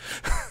take.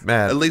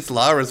 Man. At least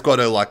Lara's got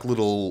her, like,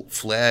 little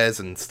flares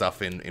and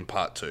stuff in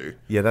Part 2.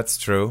 Yeah, that's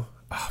true.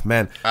 Oh,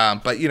 man.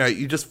 But, you know,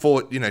 you just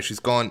thought, you know, she's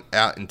gone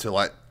out into,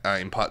 like,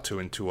 in Part 2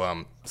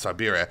 into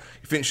Siberia.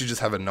 You think she'd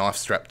just have a knife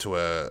strapped to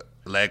her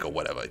leg or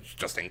whatever,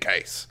 just in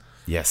case.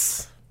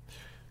 Yes.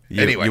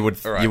 Anyway, you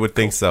would right, you would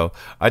think so.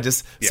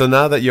 So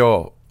now that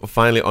you're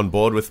finally on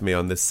board with me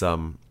on this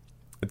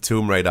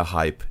Tomb Raider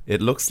hype,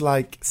 it looks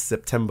like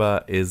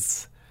September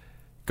is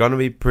gonna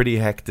be pretty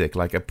hectic,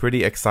 like a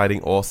pretty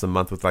exciting, awesome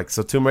month with like,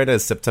 so Tomb Raider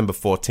is September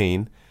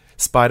 14,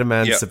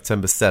 Spider-Man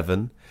September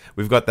 7,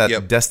 we've got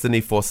that Destiny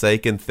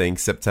Forsaken thing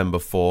September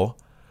 4,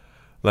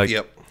 like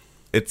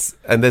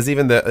and there's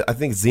even I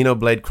think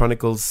Xenoblade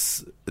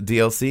Chronicles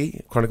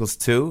DLC, Chronicles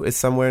 2 is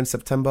somewhere in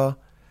September.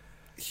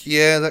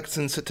 Yeah, that's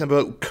in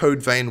September.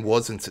 Code Vein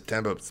was in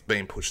September. It's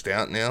being pushed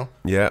out now.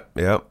 Yeah.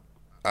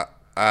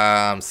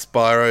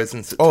 Spyro's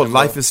in September. Oh,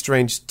 Life is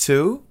Strange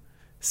 2?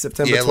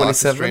 September 27th? Life is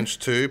Strange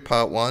 2,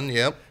 Part 1,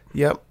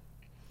 Yep.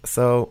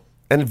 So,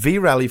 and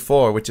V-Rally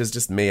 4, which is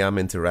just me. I'm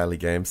into rally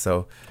games,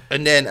 so...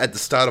 And then at the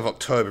start of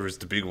October is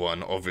the big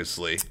one,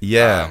 obviously.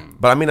 Yeah,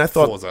 but I mean, I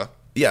thought... Forza.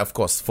 Yeah, of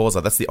course,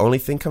 Forza. That's the only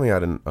thing coming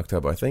out in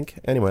October, I think.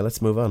 Anyway,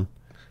 let's move on.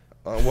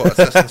 What,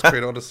 Assassin's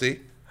Creed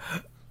Odyssey?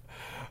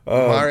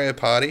 Mario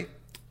Party?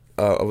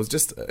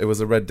 It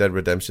was a Red Dead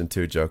Redemption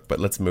 2 joke, but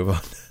let's move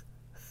on.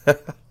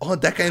 Oh,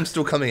 that game's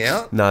still coming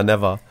out? Nah,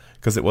 never,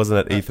 because it wasn't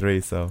at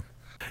E3, so...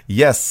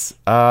 Yes,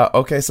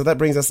 okay, so that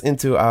brings us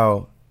into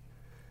our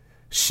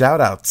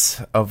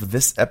shout-outs of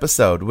this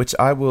episode, which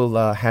I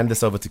will hand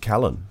this over to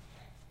Callan.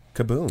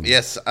 Kaboom.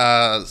 Yes,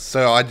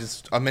 so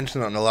I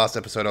mentioned on the last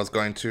episode I was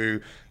going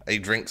to a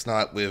drinks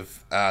night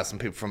with some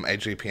people from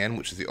AGPN,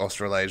 which is the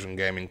Australasian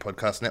Gaming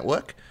Podcast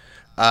Network.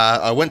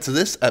 I went to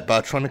this at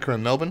Bartronica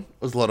in Melbourne.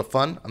 It was a lot of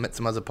fun. I met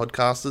some other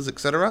podcasters,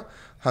 etc.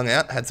 Hung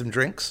out, had some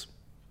drinks.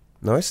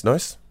 Nice.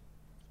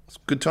 It's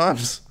good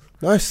times.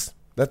 Nice.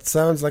 That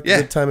sounds like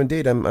a good time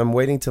indeed. I'm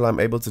waiting till I'm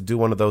able to do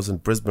one of those in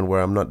Brisbane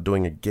where I'm not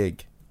doing a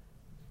gig.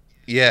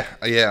 Yeah.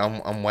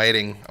 I'm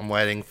waiting. I'm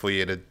waiting for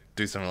you to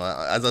do something like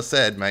that. As I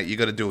said, mate, you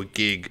got to do a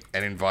gig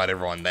and invite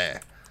everyone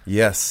there.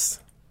 Yes,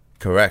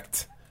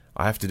 correct.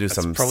 I have to do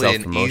some self-promotion.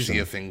 It's probably an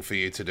easier thing for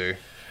you to do.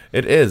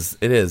 It is.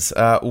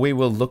 We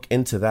will look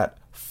into that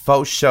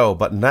faux show.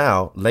 But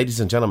now, ladies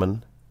and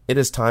gentlemen, it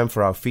is time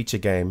for our feature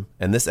game.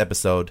 And this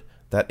episode,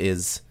 that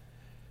is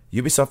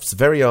Ubisoft's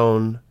very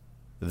own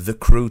The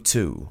Crew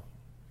 2.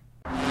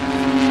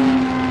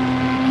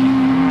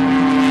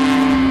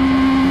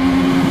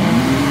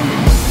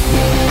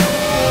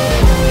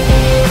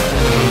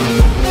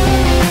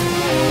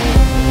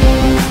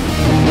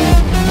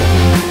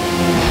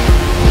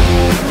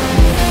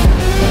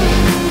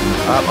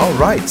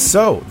 Alright,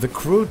 so The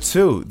Crew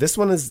 2. This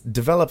one is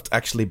developed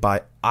actually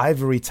by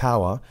Ivory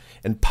Tower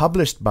and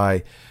published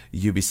by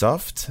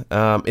Ubisoft.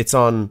 It's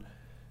on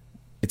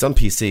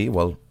PC,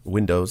 well,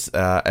 Windows,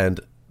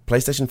 and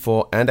PlayStation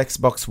 4 and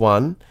Xbox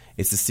One.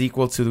 It's a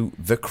sequel to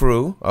The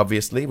Crew,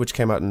 obviously, which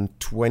came out in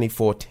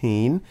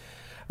 2014.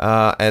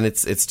 And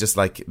it's just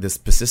like this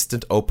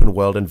persistent open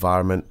world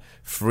environment,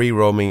 free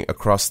roaming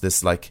across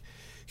this like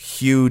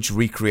huge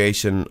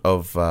recreation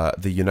of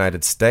the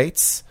United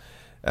States.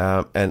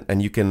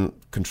 And you can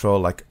control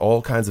like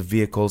all kinds of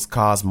vehicles,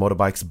 cars,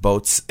 motorbikes,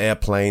 boats,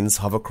 airplanes,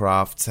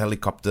 hovercrafts,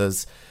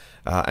 helicopters,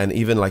 and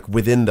even like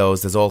within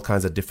those, there's all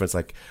kinds of different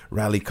like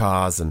rally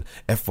cars and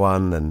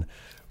F1 and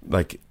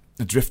like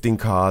drifting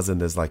cars,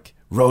 and there's like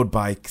road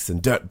bikes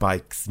and dirt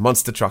bikes,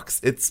 monster trucks.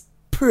 It's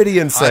pretty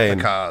insane.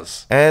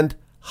 Hypercars. And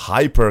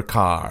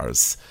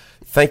hypercars.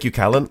 Thank you,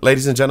 Callan.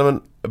 Ladies and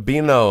gentlemen,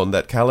 be known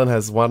that Callan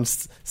has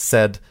once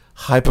said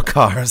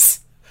hypercars.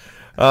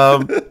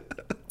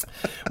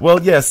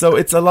 Well, yeah, so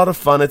it's a lot of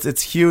fun.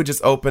 It's huge.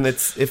 It's open.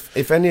 It's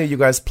if any of you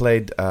guys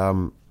played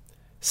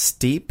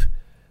Steep,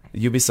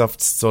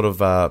 Ubisoft's sort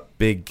of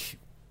big,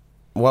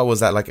 what was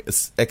that, like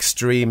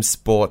extreme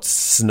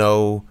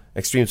snow,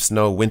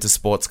 winter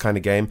sports kind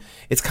of game.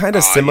 It's kind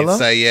of similar. You'd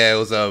say, yeah, it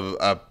was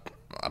a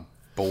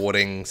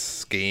boarding,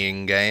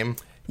 skiing game.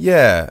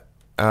 Yeah,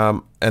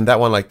 and that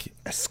one, like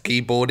a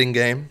ski boarding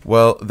game.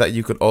 Well, that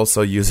you could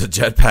also use a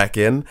jetpack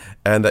in,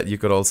 and that you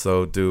could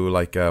also do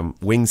like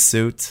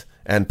wingsuit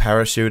and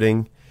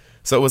parachuting.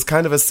 So it was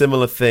kind of a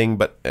similar thing,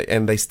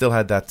 and they still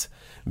had that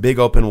big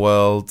open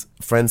world.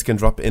 Friends can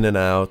drop in and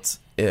out.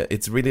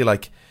 It's really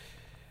like,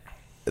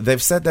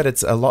 they've said that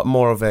it's a lot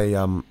more of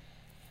a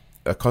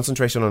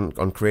concentration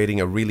on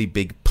creating a really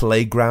big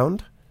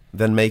playground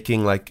than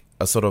making like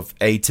a sort of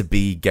A to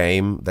B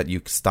game that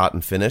you start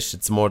and finish.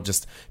 It's more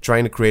just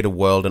trying to create a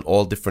world and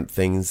all different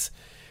things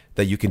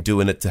that you can do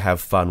in it to have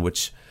fun,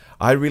 which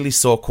I really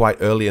saw quite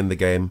early in the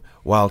game,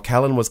 while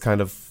Callan was kind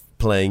of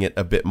playing it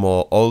a bit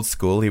more old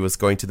school. He was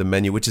going to the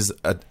menu, which is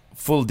a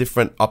full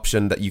different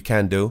option that you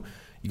can do.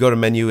 You go to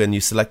menu and you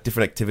select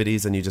different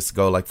activities, and you just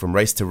go like from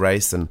race to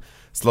race and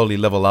slowly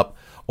level up.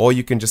 Or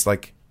you can just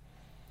like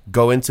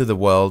go into the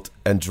world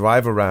and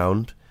drive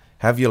around,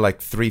 have your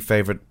like 3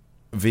 favorite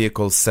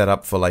vehicles set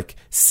up for like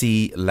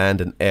sea,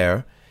 land, and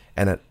air,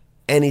 and at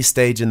any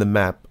stage in the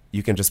map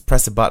you can just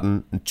press a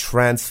button and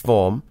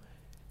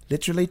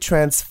literally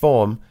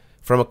transform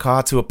from a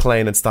car to a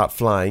plane and start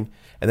flying.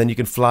 And then you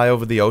can fly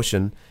over the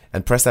ocean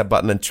and press that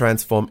button and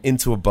transform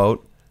into a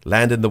boat,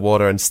 land in the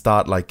water, and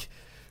start like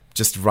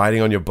just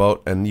riding on your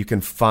boat. And you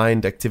can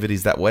find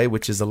activities that way,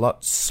 which is a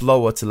lot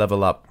slower to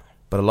level up,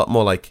 but a lot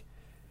more like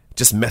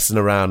just messing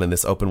around in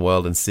this open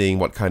world and seeing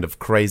what kind of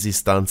crazy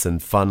stunts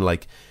and fun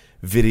like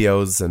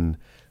videos and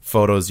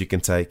photos you can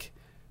take.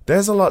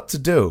 There's a lot to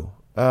do.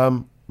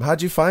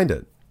 How'd you find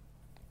it?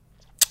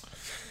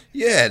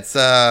 Yeah, it's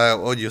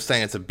well, you're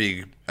saying it's a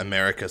big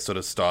America sort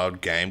of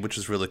styled game, which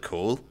is really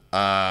cool.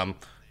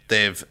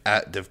 They've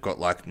got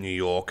like New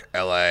York,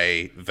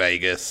 LA,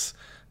 Vegas,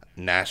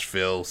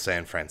 Nashville,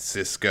 San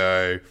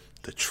Francisco,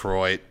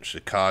 Detroit,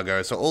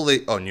 Chicago, so all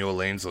the New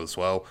Orleans as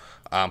well.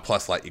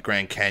 Plus like your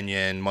Grand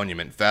Canyon,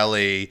 Monument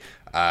Valley,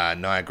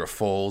 Niagara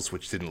Falls,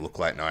 which didn't look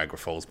like Niagara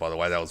Falls, by the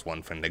way. That was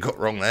one thing they got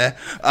wrong there.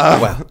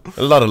 Well,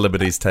 a lot of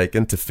liberties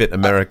taken to fit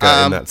America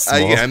in that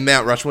small.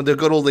 Mount Rushmore. They've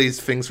got all these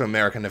things from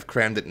America, and they've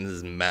crammed it in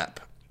this map,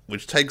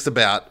 which takes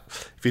about,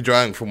 if you're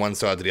driving from one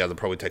side to the other,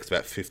 probably takes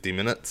about 50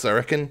 minutes, I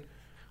reckon.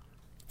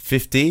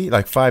 50?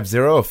 Like 50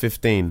 or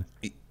 15?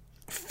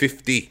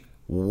 50.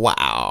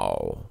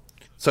 Wow.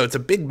 So it's a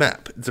big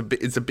map.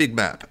 It's a big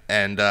map,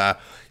 and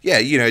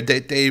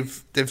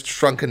they've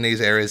shrunken these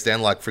areas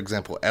down. Like for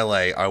example,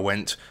 LA. I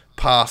went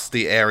past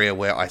the area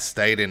where I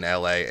stayed in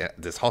LA,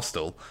 at this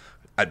hostel,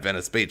 at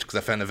Venice Beach, because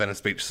I found the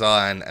Venice Beach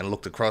sign and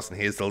looked across, and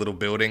here's the little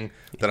building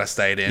that I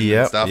stayed in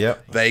and stuff.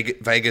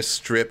 Vegas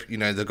Strip,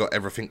 they've got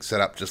everything set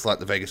up just like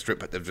the Vegas Strip,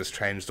 but they've just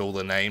changed all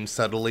the names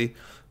subtly.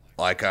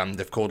 Like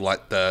they've called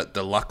like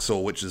the Luxor,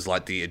 which is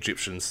like the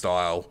Egyptian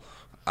style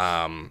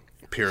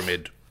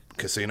pyramid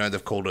casino.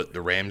 They've called it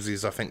the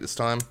Ramses, I think, this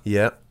time.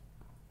 Yeah.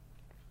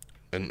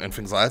 And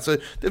things like that. So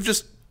they've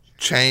just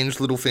changed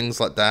little things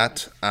like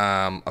that.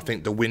 I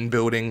think the Wynn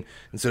building,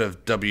 instead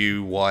of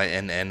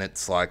WYNN,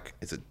 it's like,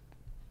 is it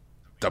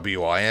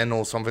WIN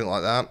or something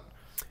like that?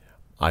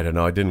 I don't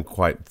know. I didn't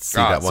quite see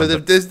that one. So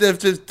they've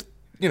just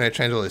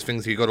changed all those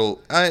things. You got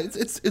all.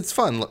 It's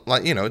fun.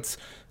 Like it's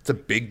a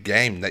big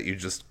game that you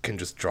can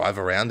just drive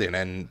around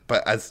in.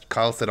 But as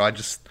Carl said, I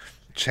just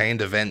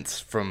chained events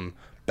from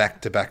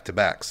back to back to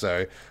back.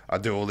 So I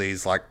do all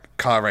these like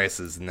car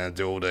races, and then I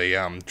do all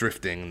the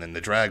drifting, and then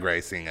the drag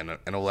racing, and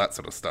all that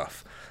sort of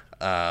stuff.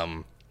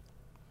 It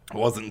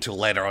wasn't until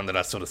later on that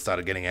I sort of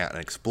started getting out and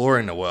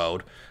exploring the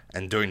world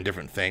and doing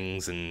different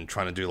things and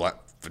trying to do like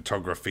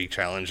photography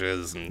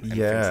challenges and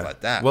things like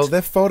that. Well,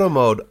 their photo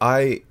mode,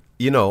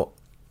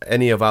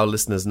 any of our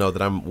listeners know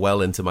that I'm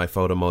well into my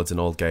photo modes in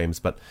all games,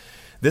 but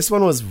this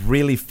one was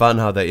really fun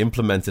how they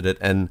implemented it.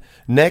 And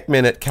next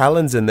minute,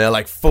 Callan's in there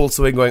like full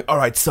swing going, all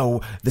right,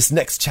 so this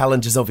next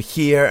challenge is over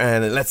here,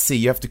 and let's see,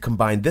 you have to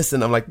combine this.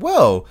 And I'm like,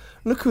 whoa,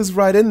 look who's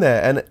right in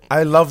there. And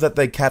I love that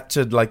they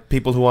captured like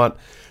people who aren't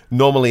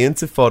normally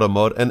into photo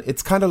mode, and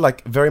it's kind of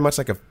like very much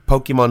like a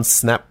Pokemon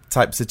Snap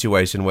type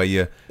situation where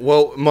you...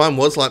 Well, mine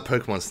was like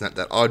Pokemon Snap,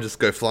 that I'll just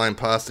go flying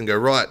past and go,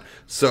 right,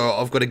 so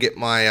I've got to get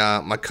my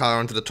my car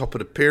onto the top of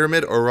the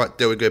pyramid. All right,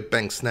 there we go,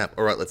 bang, snap.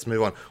 All right, let's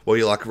move on. Well,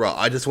 you're like, right,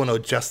 I just want to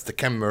adjust the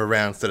camera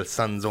around so the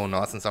sun's all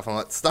nice and stuff. I'm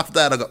like, stuff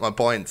that, I got my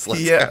points,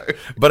 let's go.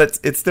 But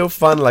it's still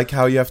fun, like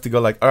how you have to go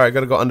like, all right, I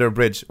got to go under a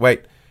bridge.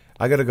 Wait,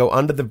 I got to go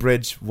under the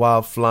bridge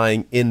while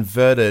flying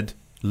inverted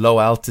low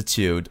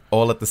altitude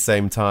all at the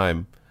same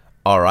time.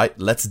 All right,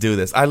 let's do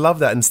this. I love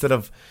that. Instead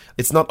of,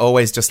 it's not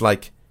always just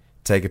like,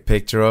 take a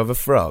picture of a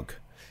frog,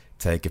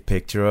 take a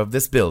picture of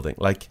this building.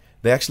 Like,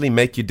 they actually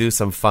make you do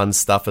some fun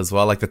stuff as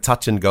well, like the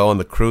touch and go on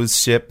the cruise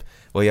ship,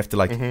 where you have to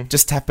like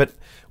just tap it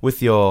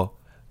with your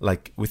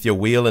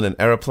wheel in an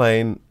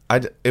aeroplane.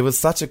 It was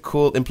such a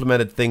cool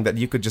implemented thing that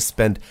you could just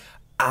spend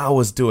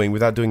hours doing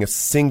without doing a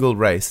single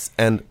race,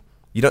 and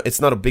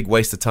it's not a big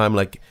waste of time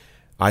like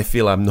I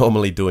feel I'm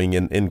normally doing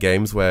in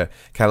games where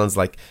Callan's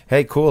like,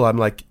 hey, cool, I'm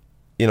like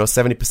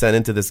 70%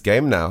 into this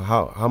game now.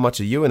 How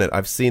much are you in it?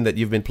 I've seen that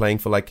you've been playing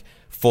for like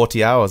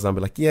 40 hours. I'll be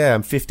like, yeah,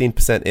 I'm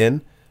 15%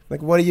 in.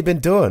 Like, what have you been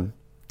doing?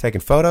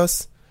 Taking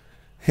photos?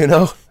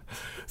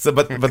 So,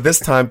 but this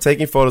time,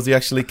 taking photos, you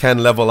actually can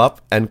level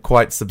up, and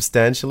quite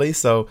substantially.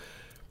 So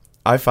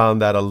I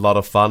found that a lot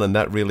of fun, and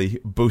that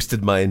really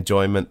boosted my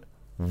enjoyment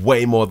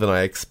way more than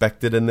I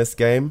expected in this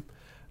game.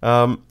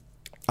 I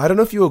don't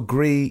know if you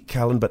agree,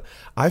 Callan, but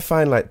I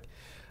find like,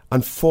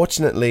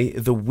 unfortunately,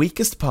 the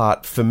weakest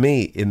part for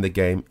me in the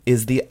game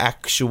is the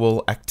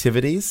actual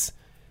activities.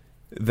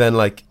 Then,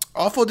 like,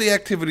 I thought the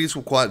activities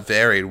were quite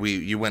varied.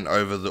 You went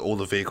over all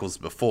the vehicles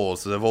before,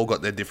 so they've all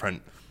got their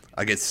different,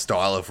 I guess,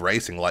 style of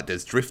racing. Like,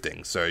 there's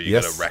drifting, so you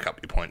got to rack up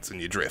your points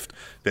and you drift.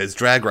 There's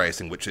drag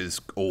racing, which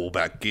is all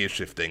about gear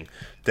shifting.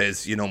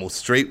 There's your normal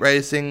street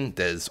racing.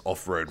 There's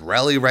off-road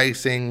rally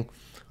racing,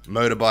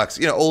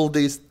 motorbikes. All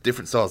these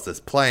different styles. There's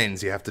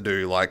planes. You have to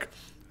do like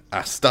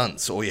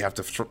stunts, or you have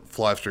to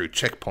fly through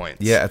checkpoints.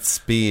 Yeah, at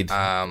speed.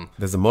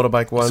 There's a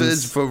motorbike one. So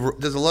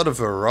there's a lot of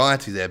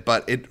variety there,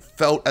 but it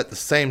felt at the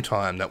same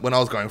time that when I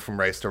was going from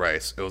race to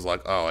race, it was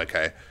like, oh,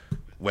 okay,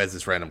 where's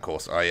this random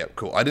course? Oh, yeah,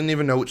 cool. I didn't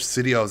even know which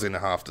city I was in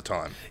half the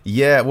time.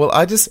 Yeah, well,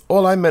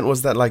 all I meant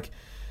was that, like,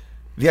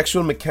 the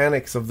actual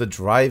mechanics of the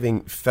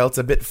driving felt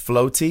a bit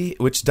floaty,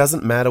 which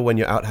doesn't matter when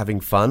you're out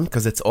having fun,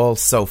 because it's all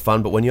so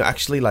fun, but when you're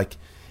actually, like,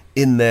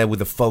 in there with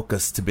a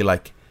focus to be,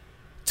 like,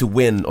 to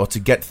win or to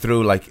get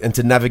through, like, and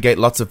to navigate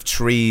lots of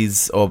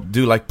trees or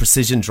do like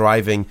precision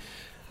driving,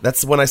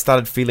 that's when I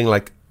started feeling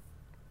like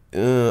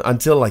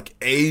until like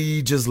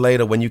ages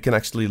later when you can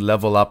actually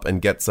level up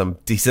and get some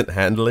decent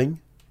handling.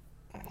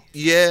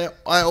 Yeah,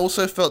 I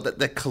also felt that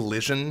the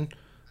collision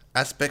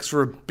aspects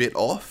were a bit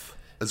off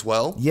as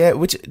well. Yeah,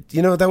 which,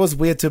 that was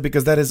weird too,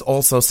 because that is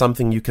also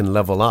something you can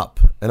level up,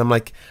 and I'm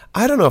like,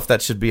 I don't know if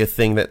that should be a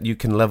thing that you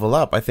can level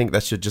up. I think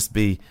that should just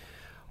be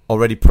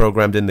already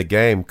programmed in the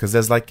game, because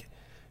there's like,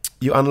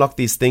 you unlock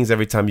these things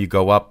every time you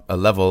go up a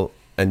level,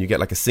 and you get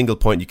like a single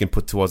point you can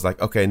put towards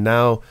like, okay,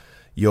 now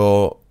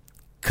your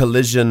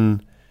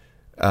collision,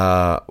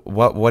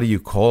 what do you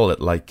call it?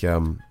 Like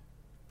your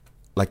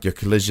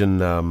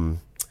collision,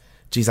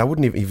 geez, I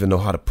wouldn't even know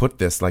how to put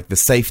this. Like the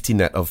safety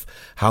net of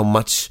how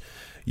much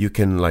you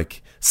can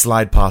like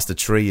slide past a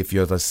tree if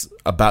you're just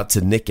about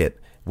to nick it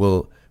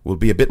will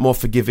be a bit more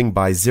forgiving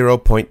by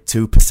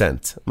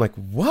 0.2%. I'm like,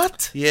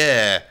 what?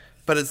 Yeah.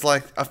 But it's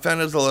like, I found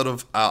there's a lot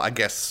of, I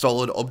guess,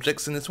 solid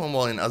objects in this one,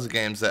 while in other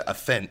games that a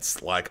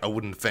fence, like a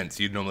wooden fence,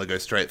 you'd normally go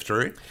straight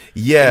through.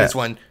 Yeah. In this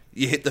one,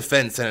 you hit the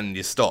fence and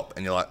you stop,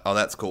 and you're like, oh,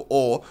 that's cool.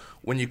 Or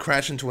when you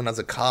crash into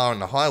another car on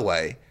the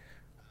highway,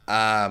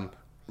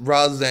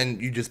 rather than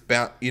you just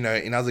bounce,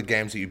 in other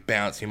games that you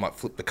bounce, you might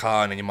flip the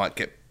car and then you might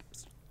get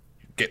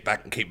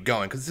back and keep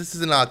going. Because this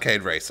is an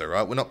arcade racer,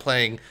 right? We're not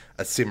playing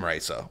a sim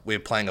racer. We're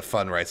playing a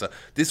fun racer.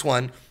 This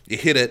one, you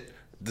hit it,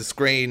 the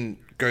screen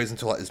goes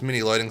into like this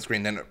mini loading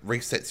screen, then it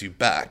resets you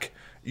back.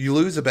 You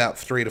lose about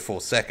 3 to 4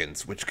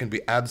 seconds, which can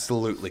be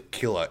absolutely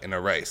killer in a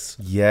race.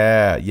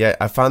 Yeah,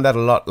 I found that a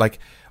lot. Like,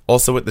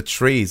 also with the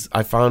trees,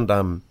 I found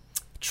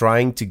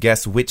trying to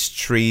guess which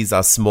trees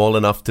are small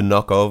enough to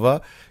knock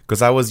over,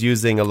 because I was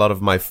using a lot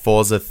of my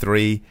Forza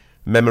 3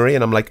 memory,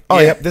 and I'm like,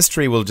 yep, this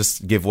tree will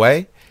just give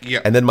way.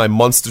 Yep. And then my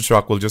monster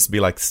truck will just be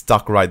like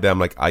stuck right there. I'm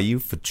like, are you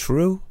for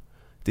true?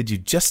 Did you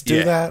just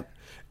do that?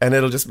 And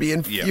it'll just be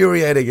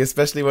infuriating,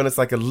 especially when it's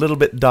like a little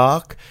bit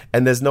dark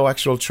and there's no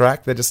actual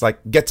track. They're just like,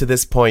 get to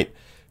this point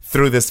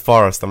through this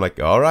forest. I'm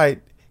like, all right,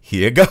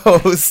 here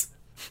goes.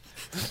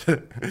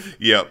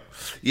 Yep.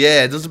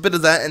 Yeah, there's a bit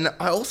of that. And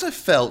I also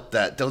felt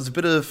that there was a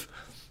bit of,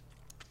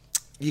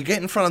 you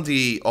get in front of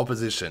the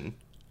opposition,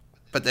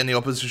 but then the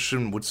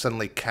opposition would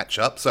suddenly catch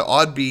up. So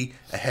I'd be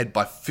ahead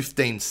by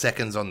 15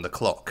 seconds on the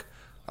clock.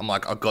 I'm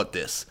like, I got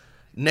this.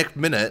 Next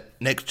minute,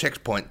 next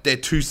checkpoint, they're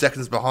 2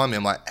 seconds behind me.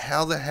 I'm like,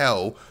 how the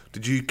hell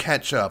did you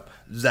catch up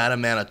that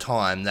amount of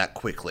time that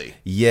quickly?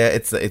 Yeah,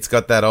 it's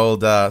got that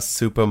old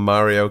Super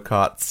Mario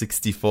Kart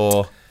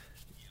 64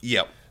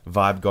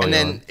 vibe going on.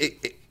 And then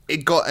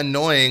it got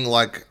annoying,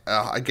 like,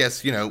 I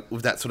guess,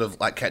 with that sort of,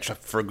 like, catch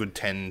up for a good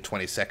 10,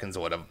 20 seconds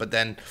or whatever. But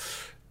then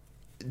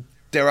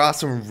there are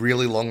some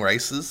really long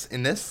races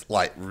in this,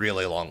 like,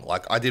 really long.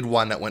 Like, I did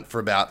one that went for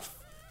about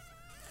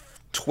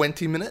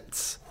 20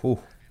 minutes. Ooh.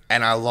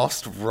 And I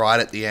lost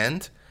right at the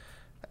end.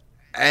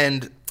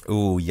 And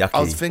ooh, yucky. I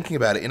was thinking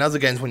about it. In other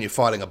games, when you're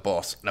fighting a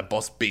boss, and a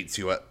boss beats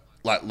you at,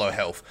 like, low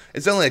health,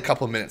 it's only a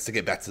couple of minutes to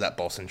get back to that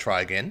boss and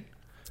try again.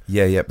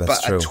 Yeah,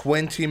 that's true. But a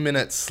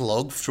 20-minute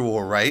slog through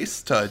a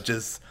race to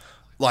just,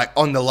 like,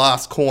 on the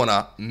last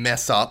corner,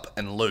 mess up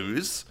and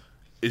lose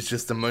is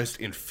just the most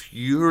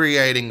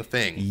infuriating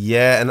thing.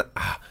 Yeah, and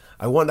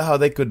I wonder how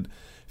they could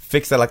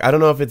fix that. Like, I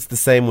don't know if it's the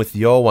same with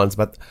your ones,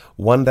 but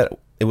one that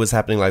it was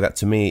happening like that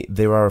to me.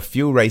 There are a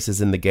few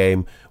races in the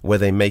game where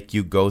they make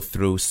you go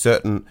through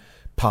certain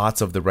parts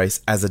of the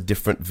race as a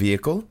different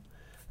vehicle.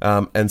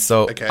 And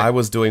so I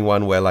was doing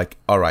one where, like,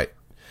 all right,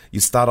 you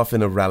start off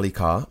in a rally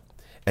car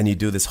and you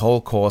do this whole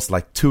course,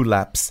 like 2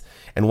 laps.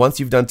 And once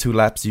you've done 2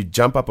 laps, you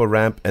jump up a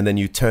ramp and then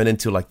you turn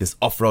into like this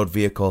off-road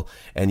vehicle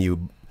and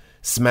you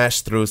smash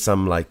through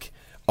some like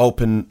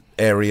open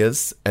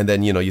areas. And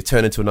then, you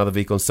turn into another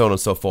vehicle and so on and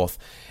so forth.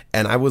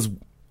 And I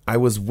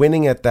was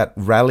winning at that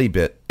rally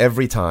bit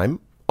every time,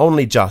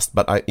 only just,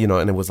 but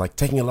and it was like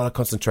taking a lot of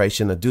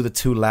concentration and do the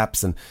 2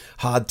 laps and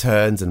hard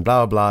turns and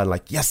blah, blah, blah. And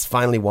like, yes,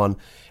 finally won.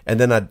 And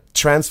then I'd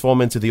transform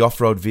into the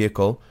off-road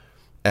vehicle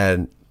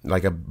and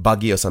like a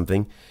buggy or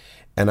something.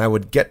 And I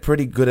would get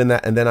pretty good in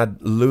that. And then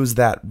I'd lose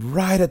that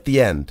right at the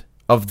end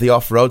of the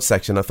off-road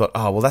section. I thought,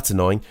 oh, well, that's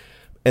annoying.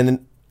 And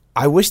then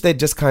I wish they'd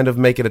just kind of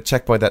make it a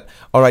checkpoint that,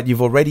 all right,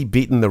 you've already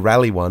beaten the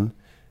rally one.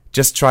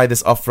 Just try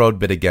this off-road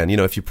bit again,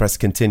 if you press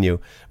continue.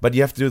 But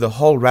you have to do the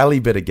whole rally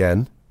bit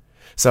again.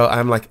 So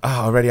I'm like,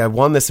 already, I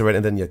won this already.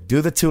 And then you do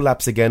the 2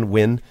 laps again,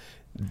 win,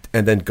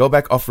 and then go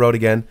back off-road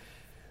again.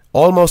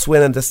 Almost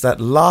win, and just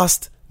that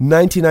last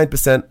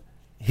 99%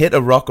 hit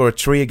a rock or a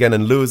tree again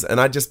and lose.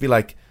 And I'd just be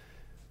like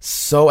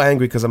so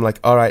angry because I'm like,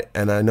 all right,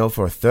 and I know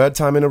for a 3rd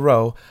time in a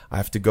row, I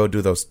have to go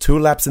do those 2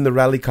 laps in the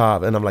rally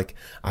car. And I'm like,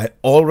 I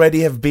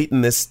already have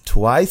beaten this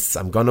twice.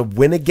 I'm going to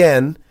win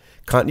again.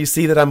 Can't you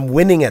see that I'm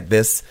winning at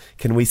this?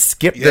 Can we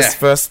skip this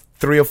first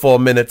 3 or 4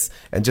 minutes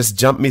and just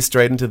jump me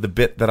straight into the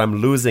bit that I'm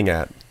losing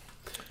at?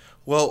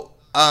 Well,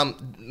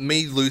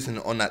 me losing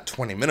on that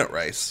 20-minute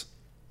race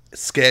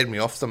scared me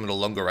off some of the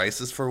longer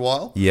races for a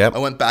while. Yep. I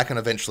went back and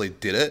eventually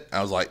did it.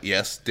 I was like,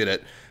 yes, did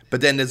it.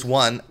 But then there's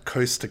one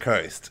coast to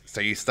coast. So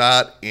you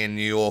start in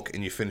New York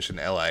and you finish in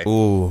LA.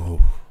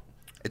 Ooh.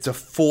 It's a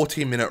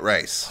 40-minute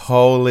race.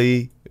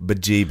 Holy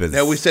bejeebers.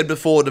 Now, we said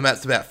before the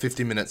map's about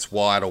 50 minutes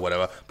wide or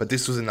whatever, but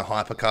this was in the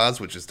hypercars,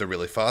 which is the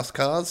really fast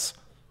cars.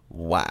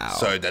 Wow.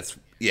 So that's,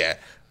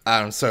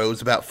 so it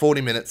was about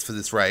 40 minutes for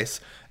this race,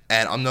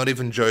 and I'm not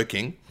even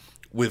joking.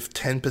 With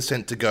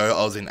 10% to go,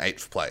 I was in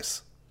 8th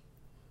place.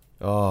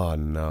 Oh,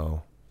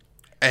 no.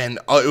 And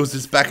it was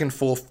this back and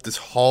forth, this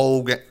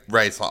whole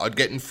race. Like, I'd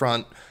get in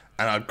front,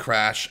 and I'd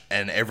crash,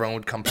 and everyone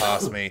would come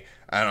past me,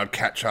 and I'd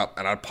catch up,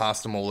 and I'd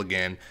pass them all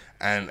again.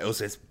 And it was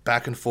this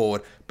back and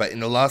forward. But in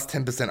the last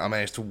 10%, I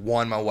managed to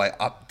wind my way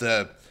up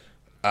the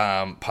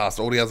past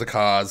all the other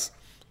cars,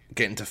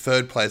 get into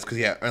 3rd place,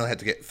 because, I only had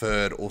to get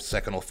 3rd or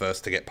 2nd or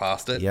 1st to get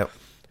past it. Yep.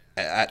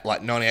 At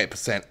like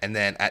 98%. And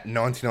then at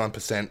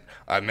 99%,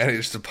 I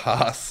managed to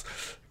pass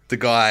the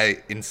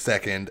guy in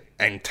 2nd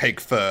and take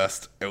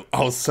 1st.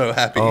 I was so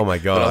happy. Oh, my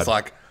God.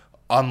 But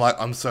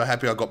I'm so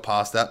happy I got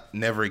past that.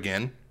 Never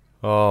again.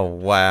 Oh,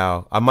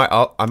 wow. I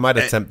might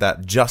attempt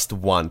that just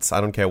once. I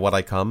don't care what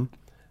I come.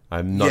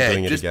 I'm not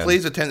doing it again. Just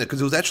please attempt it,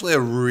 because it was actually a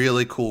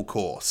really cool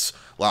course.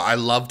 Like, I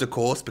loved the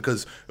course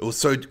because it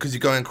was because you're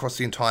going across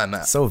the entire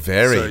map. So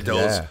varied,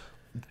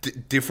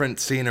 different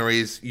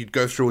sceneries. You'd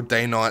go through a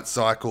day-night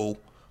cycle.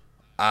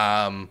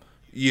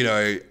 You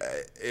know,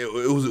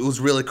 it was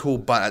really cool,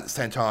 but at the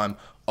same time,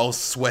 I was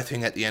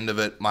sweating at the end of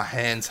it. My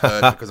hands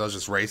hurt because I was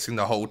just racing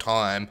the whole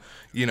time.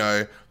 You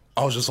know,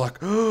 I was just like,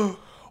 oh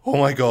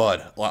my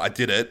God. Like, I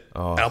did it.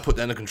 And I put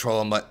down the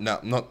controller. I'm like, no,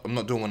 I'm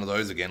not doing one of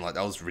those again. Like,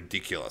 that was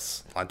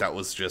ridiculous. Like, that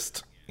was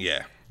just,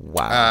 yeah.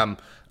 Wow.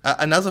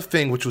 Another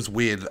thing which was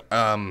weird,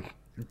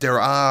 there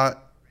are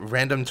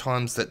random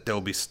times that there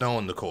will be snow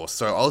on the course.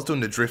 So I was doing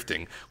the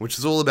drifting, which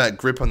is all about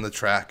grip on the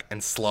track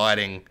and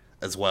sliding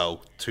as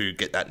well to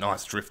get that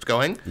nice drift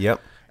going.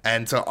 Yep.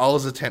 And so I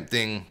was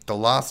attempting the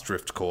last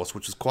drift course,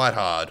 which was quite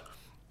hard.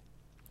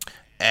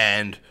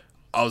 And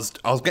I was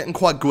getting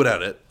quite good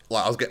at it.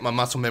 Like, I was getting my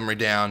muscle memory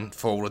down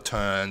for all the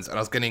turns, and I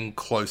was getting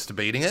close to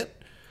beating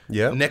it.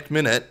 Yeah. Next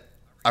minute,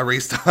 I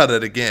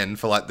restarted again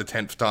for like the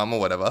 10th time or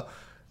whatever.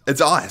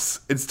 It's ice.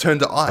 It's turned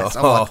to ice.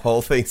 I'm like,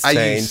 whole thing's are you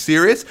changed.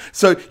 serious?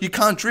 So you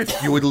can't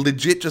drift. You were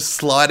legit just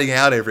sliding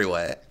out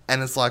everywhere.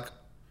 And it's like,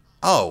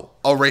 oh,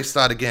 I'll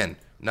restart again.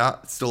 Nah,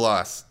 it's still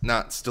ice.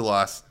 Nah, it's still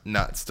ice.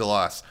 Nah, it's still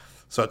ice.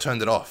 So I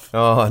turned it off.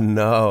 Oh,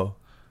 no.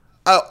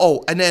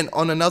 And then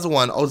on another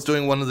one, I was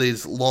doing one of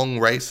these long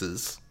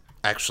races,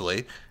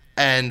 actually.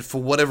 And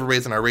for whatever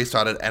reason, I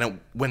restarted and it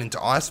went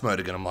into ice mode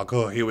again. I'm like,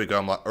 oh, here we go.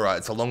 I'm like, all right,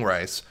 it's a long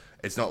race.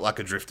 It's not like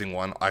a drifting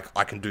one.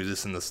 I can do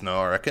this in the snow,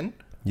 I reckon.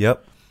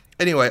 Yep.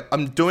 Anyway,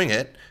 I'm doing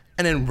it.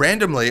 And then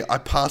randomly, I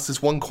pass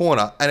this one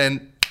corner. And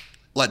then,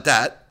 like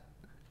that,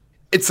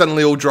 it's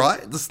suddenly all dry.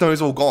 The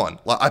snow's all gone.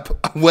 Like,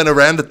 I went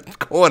around the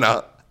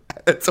corner.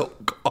 It's all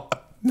gone.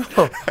 No.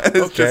 And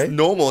it's Okay. just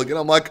normal again.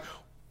 I'm like,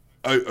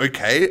 oh,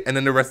 okay. And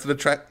then the rest of the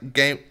track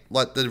game,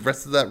 like the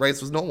rest of that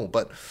race was normal.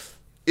 But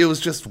it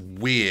was just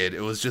weird.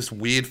 It was just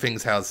weird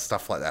things how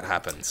stuff like that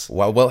happens.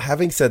 Well,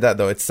 having said that,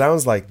 though, it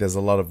sounds like there's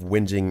a lot of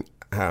whinging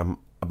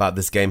about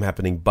this game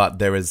happening, but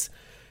there is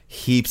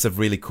heaps of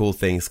really cool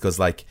things because,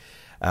 like,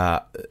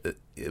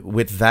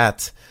 with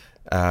that,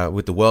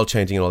 with the world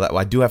changing and all that,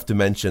 I do have to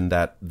mention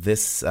that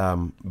this,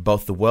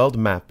 both the world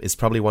map is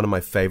probably one of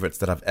my favorites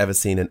that I've ever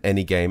seen in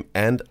any game,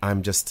 and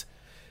I'm just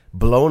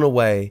blown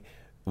away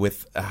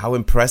with how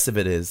impressive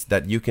it is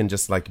that you can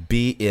just like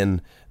be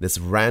in this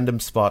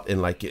random spot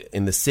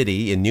in the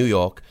city in New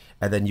York,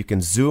 and then you can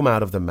zoom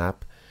out of the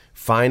map,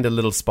 find a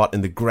little spot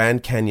in the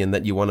Grand Canyon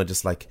that you want to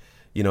just like,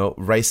 you know,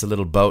 race a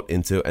little boat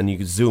into, and you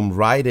can zoom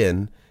right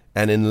in,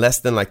 and in less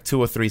than like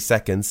 2 or 3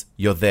 seconds,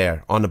 you're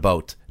there on a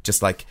boat,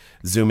 just like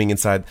zooming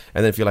inside.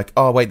 And then if you're like,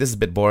 oh wait, this is a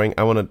bit boring,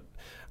 I want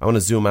to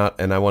zoom out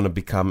and I want to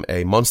become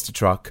a monster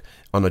truck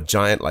on a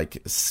giant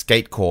like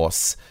skate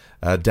course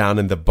down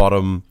in the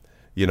bottom,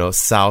 you know,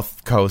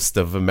 south coast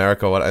of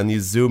America, and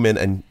you zoom in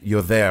and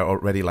you're there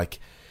already. Like,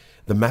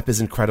 the map is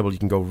incredible. You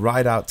can go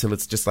right out till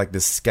it's just like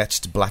this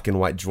sketched black and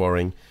white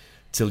drawing,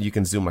 till you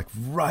can zoom like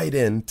right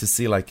in to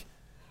see like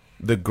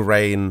the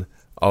grain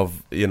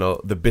of, you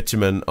know, the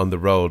bitumen on the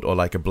road, or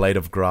like a blade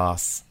of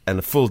grass, and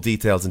the full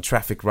details and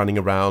traffic running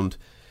around.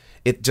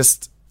 It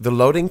just, the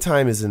loading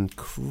time is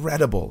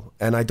incredible,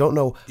 and I don't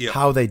know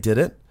how they did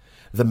it.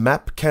 The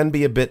map can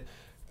be a bit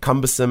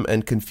cumbersome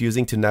and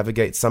confusing to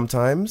navigate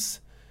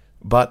sometimes,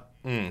 but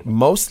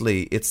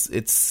mostly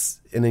it's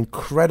an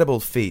incredible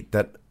feat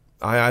that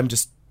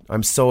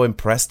I'm so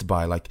impressed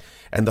by. Like,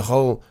 and the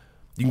whole,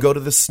 you can go to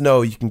the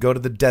snow, you can go to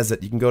the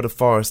desert, you can go to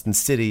forest and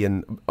city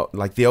and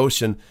like the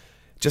ocean,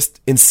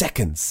 just in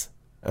seconds.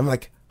 I'm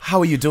like, how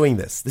are you doing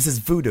this? This is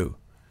voodoo.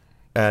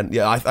 And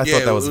yeah, I thought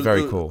that was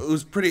very cool. It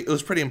was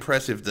pretty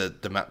impressive,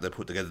 the map they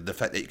put together. The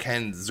fact that you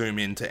can zoom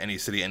into any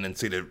city and then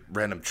see the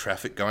random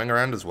traffic going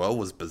around as well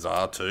was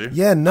bizarre too.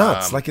 Yeah,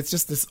 nuts. Like, it's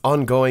just this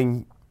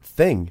ongoing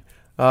thing.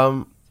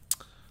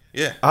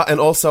 Yeah. And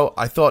also,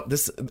 I thought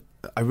this,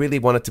 I really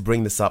wanted to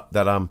bring this up,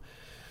 that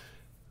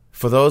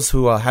for those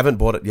who haven't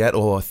bought it yet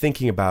or are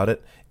thinking about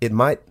it, it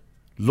might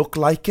look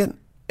like it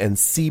and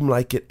seem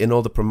like it in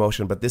all the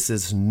promotion, but this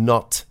is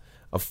not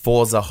a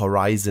Forza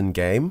Horizon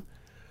game.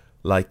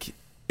 Like,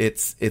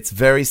 it's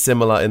very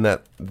similar in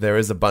that there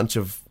is a bunch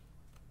of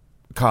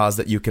cars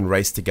that you can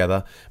race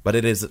together, but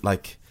it is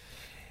like,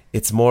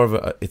 it's more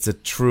of it's a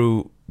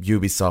true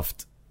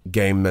Ubisoft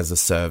game as a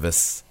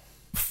service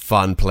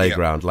fun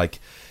playground. Like,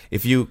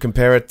 if you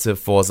compare it to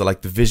Forza,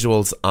 like, the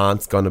visuals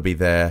aren't going to be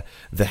there.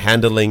 The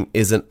handling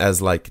isn't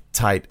as like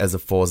tight as a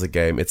Forza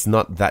game. It's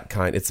not that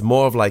kind. It's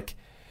more of like,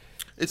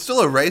 it's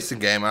still a racing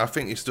game. I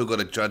think you still got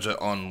to judge it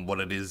on what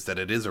it is that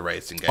it is a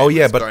racing game. oh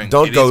yeah, but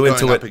don't go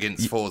into it up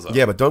against Forza.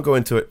 Yeah, but don't go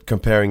into it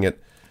comparing it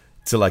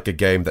to like a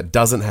game that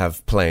doesn't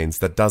have planes,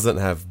 that doesn't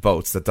have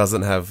boats, that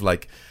doesn't have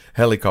like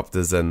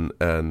helicopters and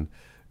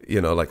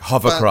you know, like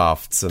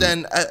hovercrafts. But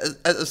then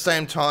at the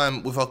same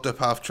time, with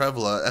Octopath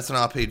Traveler, that's an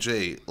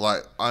RPG.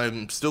 Like,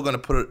 I'm still going to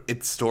put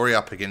its story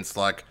up against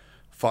like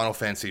Final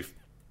Fantasy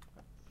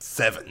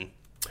VII,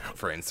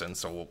 for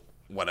instance, or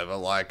whatever.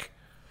 Like,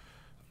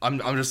 I'm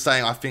just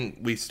saying, I think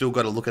we still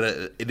got to look at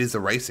it. It is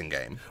a racing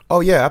game. Oh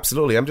yeah,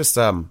 absolutely. I'm just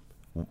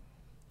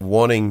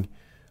warning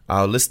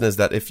our listeners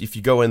that if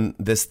you go in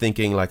this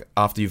thinking like,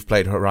 after you've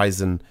played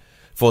Horizon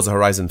Forza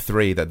Horizon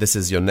 3 that this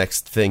is your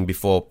next thing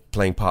before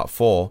playing part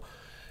 4,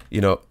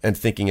 you know, and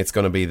thinking it's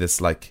going to be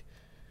this like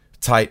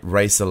tight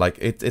racer. Like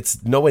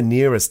it's nowhere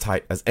near as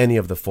tight as any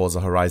of the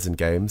Forza Horizon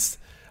games.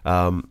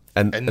 And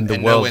the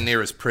world nowhere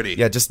near as pretty.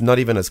 Yeah, just not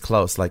even as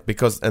close. Like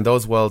and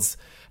those worlds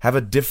have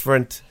a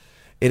different.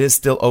 It is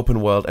still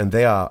open world, and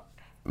they are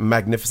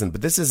magnificent.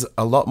 But this is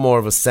a lot more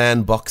of a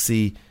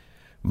sandboxy,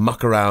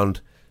 muck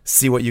around,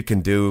 see what you can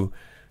do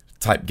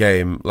type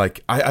game.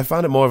 Like I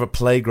found it more of a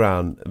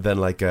playground than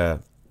like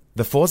the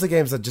Forza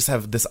games that just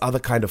have this other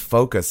kind of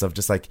focus of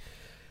just like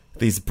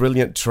these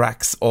brilliant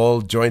tracks all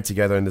joined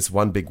together in this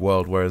one big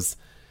world. Whereas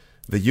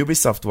the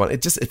Ubisoft one,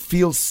 it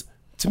feels.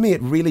 To me,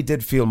 it really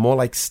did feel more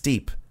like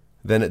Steep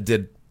than it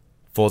did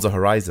Forza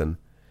Horizon,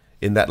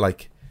 in that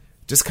like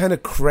just kind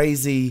of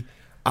crazy,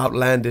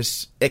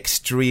 outlandish,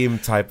 extreme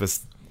type of,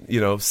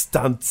 you know,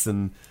 stunts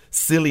and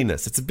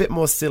silliness. It's a bit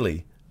more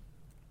silly.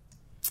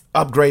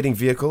 Upgrading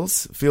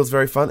vehicles feels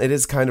very fun. It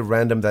is kind of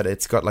random that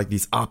it's got like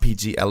these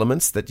RPG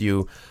elements that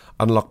you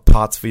unlock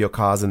parts for your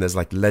cars, and there's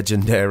like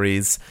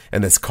legendaries,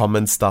 and there's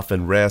common stuff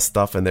and rare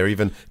stuff, and they're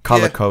even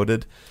color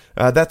coded.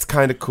 That's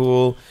kind of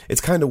cool.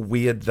 It's kind of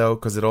weird though,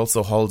 because it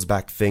also holds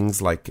back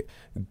things like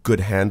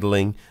good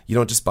handling. You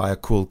don't just buy a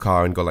cool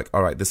car and go like,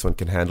 all right, this one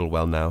can handle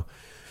well now.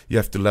 You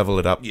have to level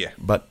it up. Yeah.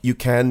 But you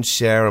can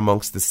share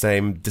amongst the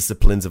same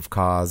disciplines of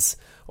cars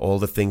all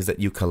the things that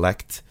you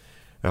collect,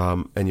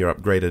 and your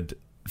upgraded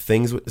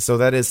things. So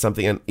that is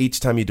something. And each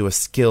time you do a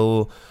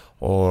skill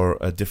or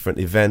a different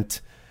event,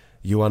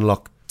 you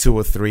unlock 2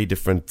 or 3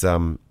 different,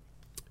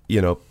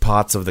 you know,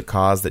 parts of the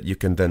cars that you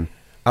can then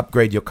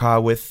upgrade your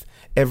car with.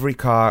 Every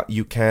car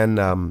you can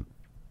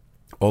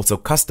also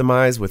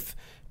customize with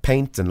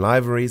paint and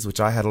liveries, which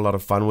I had a lot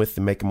of fun with,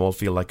 and make them all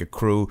feel like a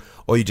crew.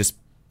 Or you just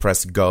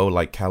press go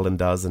like Callan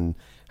does and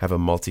have a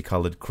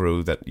multicolored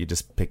crew that you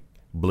just pick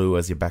blue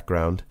as your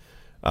background.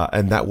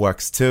 And that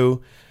works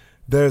too.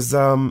 There's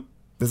a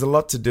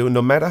lot to do.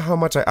 No matter how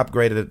much I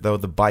upgraded it, though,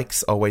 the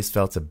bikes always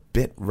felt a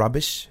bit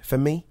rubbish for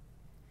me.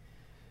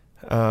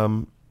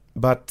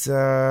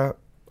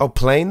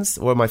 Planes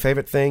were my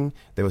favorite thing.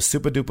 They were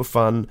super duper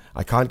fun.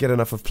 I can't get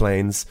enough of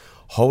planes.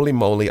 Holy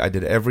moly, I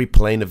did every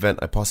plane event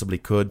I possibly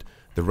could.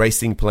 The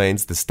racing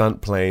planes, the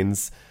stunt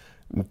planes,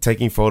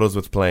 taking photos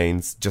with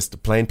planes, just a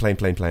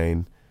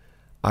plane.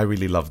 I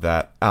really love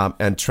that.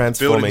 And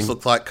transforming. Buildings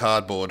look like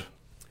cardboard.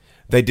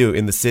 They do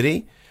in the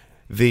city.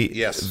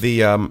 The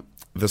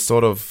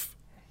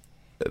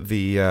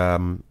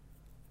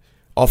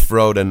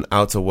off-road and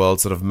outer world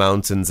sort of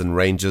mountains and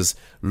ranges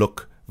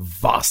look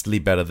vastly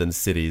better than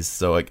cities.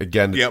 So like,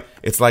 again,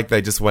 It's like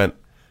they just went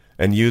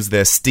and used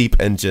their Steep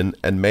engine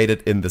and made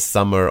it in the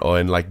summer or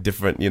in like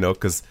different, you know,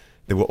 because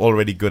they were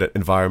already good at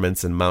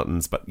environments and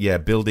mountains. But yeah,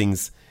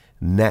 buildings,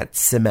 not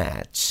so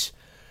much.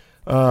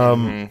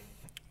 No.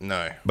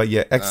 But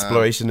yeah,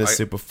 exploration is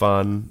super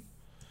fun.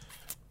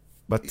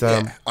 But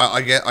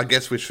I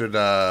guess we should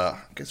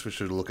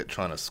look at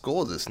trying to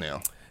score this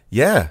now.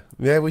 Yeah,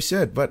 we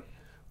should. But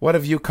what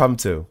have you come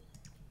to?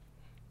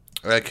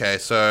 Okay,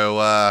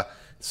 so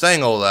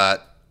saying all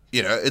that,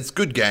 you know, it's a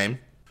good game.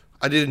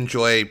 I did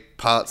enjoy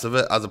parts of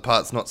it, other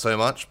parts not so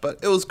much, but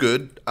it was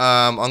good.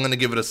 I'm going to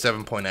give it a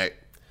 7.8.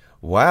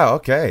 Wow,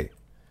 okay.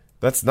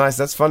 That's nice.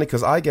 That's funny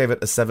because I gave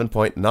it a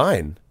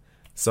 7.9.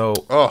 So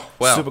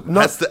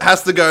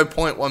has to go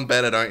 0.1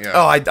 better, don't you?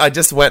 Oh, I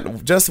just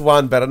went just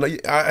one better. No,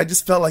 I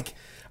just felt like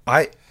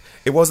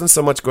it wasn't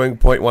so much going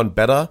 0.1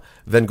 better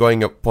than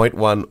going a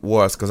 0.1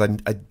 worse, because I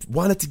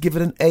wanted to give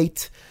it an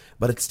 8,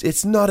 but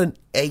it's not an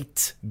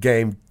 8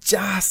 game.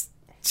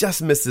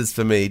 Just misses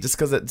for me, just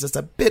because it's just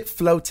a bit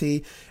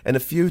floaty and a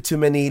few too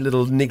many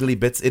little niggly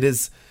bits. It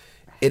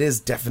is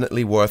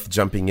definitely worth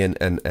jumping in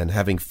and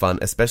having fun,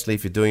 especially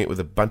if you're doing it with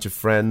a bunch of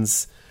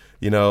friends,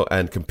 you know,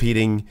 and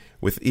competing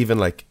with even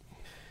like,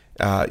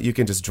 you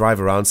can just drive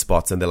around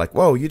spots and they're like,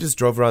 whoa, you just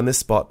drove around this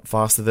spot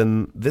faster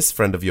than this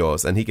friend of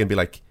yours. And he can be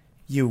like,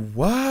 you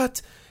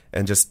what?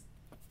 And just,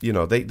 you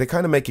know, they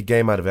kind of make a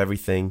game out of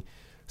everything.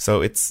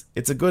 So it's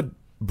a good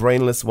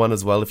brainless one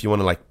as well if you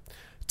want to like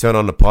turn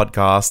on a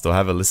podcast or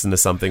have a listen to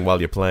something while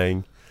you're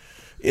playing.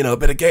 You know, a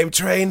bit of Game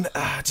Train,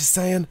 just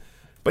saying.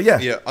 But yeah.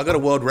 Yeah, I got a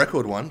world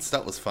record once.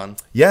 That was fun.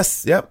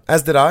 Yes, yep,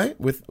 as did I,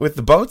 with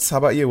the boats. How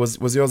about you?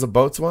 Was yours a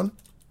boats one?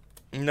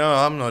 No,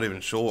 I'm not even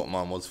sure what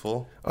mine was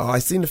for. Oh, I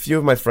seen a few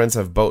of my friends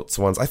have boats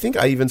ones. I think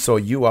I even saw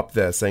you up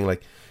there saying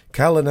like,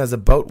 Callan has a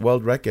boat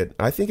world record.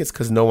 I think it's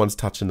because no one's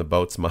touching the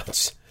boats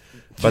much.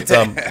 But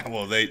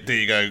well, there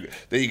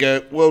you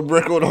go. World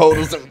record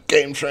holders of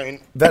Game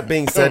Train. That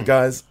being said,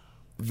 guys,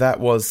 that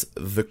was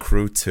The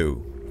Crew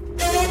 2.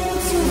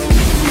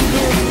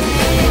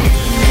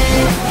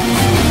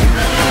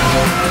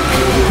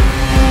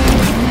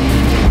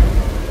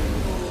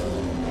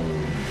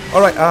 All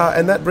right,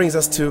 and that brings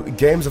us to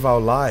Games of Our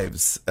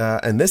Lives.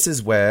 And this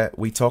is where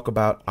we talk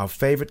about our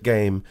favorite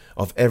game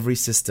of every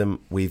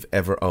system we've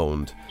ever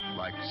owned.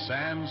 Like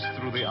sands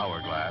through the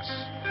hourglass,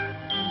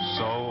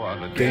 so are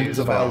the Games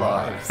of Our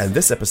Lives. And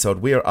this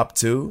episode, we are up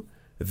to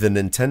the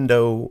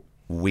Nintendo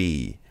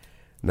Wii.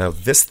 Now,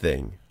 this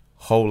thing,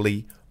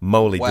 holy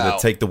moly, did Wow.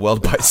 it take the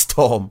world by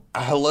storm.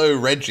 Hello,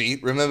 Reggie.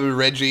 Remember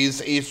Reggie's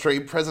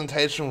E3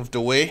 presentation with the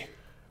Wii?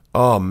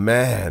 Oh,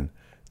 man.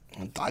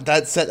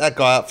 That set that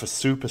guy up for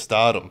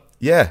superstardom.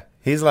 Yeah,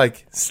 he's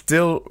like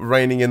still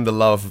reigning in the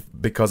love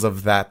because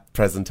of that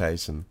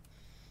presentation.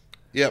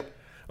 Yep.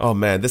 Oh,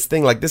 man, this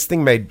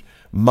thing made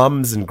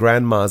mums and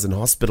grandmas and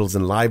hospitals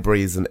and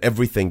libraries and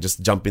everything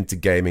just jump into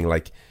gaming.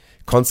 Like,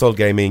 console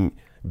gaming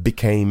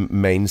became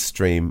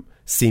mainstream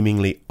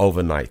seemingly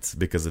overnight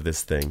because of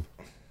this thing.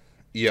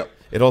 Yep.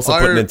 It also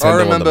put Nintendo I on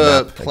the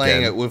remember map playing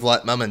again. it with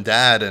like mum and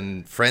dad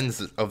and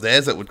friends of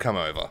theirs that would come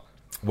over.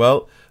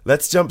 Well,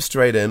 let's jump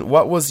straight in.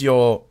 What was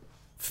your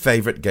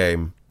favorite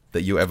game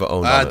that you ever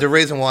owned on The it?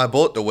 reason why I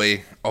bought the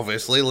Wii,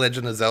 obviously,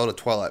 Legend of Zelda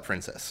Twilight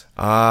Princess.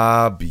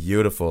 Ah,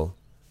 beautiful.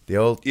 The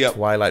old Yep.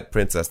 Twilight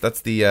Princess.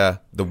 That's the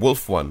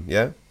wolf one,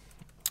 yeah?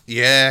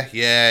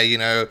 Yeah, you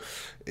know,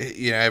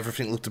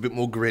 everything looked a bit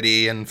more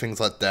gritty and things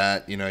like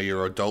that. You know,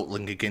 your adult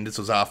Link again. This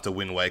was after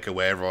Wind Waker,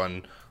 where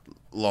everyone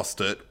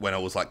lost it when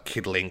it was like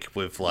Kid Link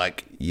with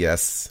like,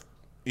 Yes.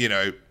 you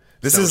know,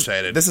 This cel is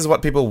shaded. this is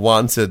what people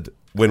wanted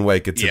Wind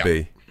Waker to Yeah.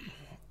 be.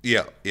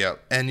 Yeah,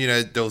 and you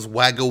know there was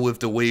Waggle with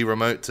the Wii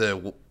remote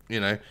to, you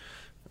know,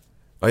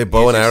 Oh, your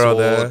bow and use your arrow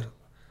sword. there.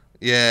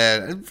 Yeah,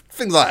 and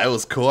things like that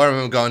was cool. I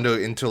remember going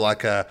into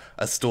like a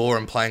store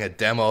and playing a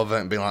demo of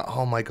it and being like,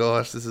 oh my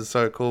gosh, this is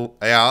so cool.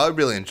 Yeah, I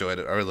really enjoyed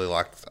it. I really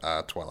liked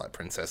Twilight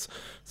Princess.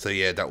 So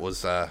yeah, that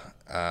was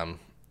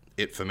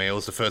it for me. It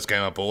was the first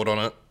game I bought on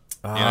it.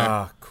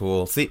 Ah,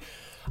 cool. See,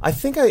 I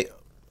think I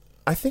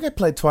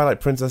played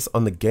Twilight Princess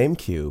on the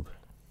GameCube.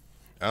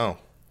 Oh,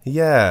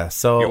 Yeah,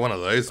 so you're one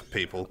of those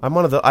people. I'm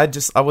one of the.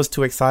 I was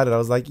too excited. I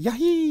was like,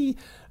 yahee,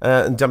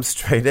 and jumped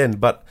straight in.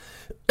 But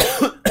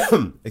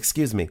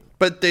excuse me.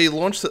 But they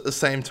launched at the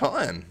same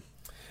time.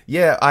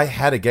 Yeah, I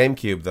had a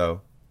GameCube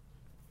though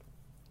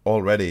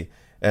already,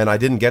 and I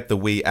didn't get the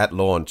Wii at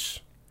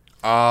launch.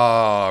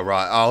 Oh,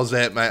 right. I was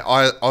there, mate.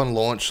 On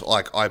launch,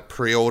 like, I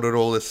pre-ordered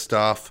all this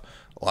stuff.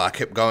 Like, I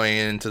kept going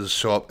into the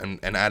shop and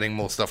adding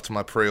more stuff to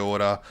my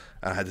pre-order.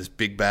 I had this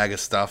big bag of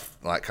stuff,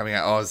 like, coming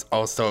out. I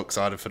was so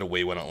excited for the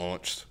Wii when it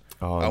launched.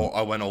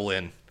 I went all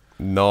in.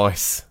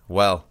 Nice.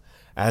 Well,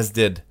 as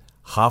did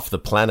half the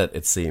planet,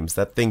 it seems.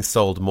 That thing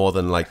sold more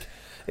than like.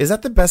 Is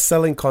that the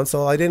best-selling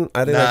console? I didn't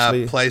Nah,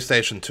 actually.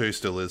 PlayStation 2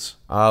 still is.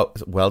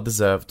 Well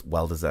deserved.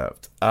 Well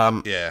deserved.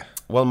 Yeah.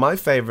 Well, my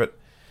favorite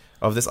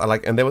of this, I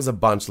like, and there was a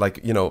bunch.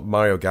 Like, you know,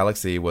 Mario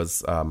Galaxy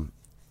was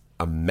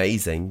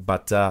amazing,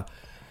 but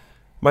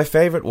my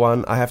favorite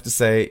one, I have to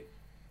say,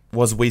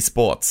 was Wii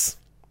Sports,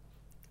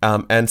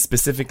 and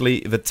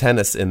specifically the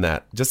tennis in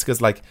that. Just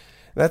because, like,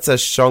 that's a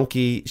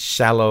shonky,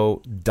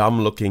 shallow,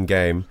 dumb-looking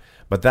game,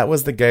 but that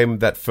was the game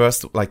that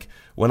first, like,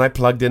 when I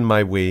plugged in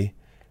my Wii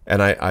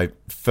and I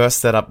first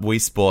set up Wii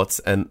Sports,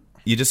 and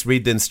you just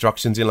read the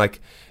instructions, you're like,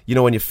 you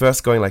know, when you're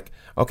first going like,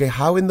 okay,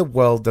 how in the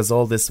world does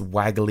all this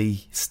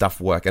waggly stuff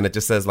work? And it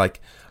just says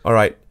like, all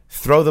right,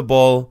 throw the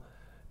ball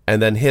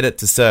and then hit it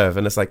to serve.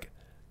 And it's like,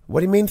 what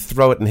do you mean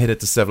throw it and hit it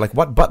to serve? Like,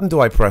 what button do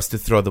I press to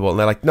throw the ball? And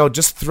they're like, no,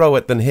 just throw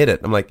it, then hit it.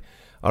 I'm like,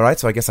 all right,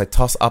 so I guess I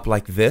toss up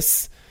like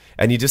this,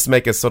 and you just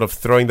make a sort of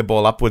throwing the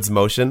ball upwards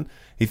motion.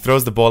 He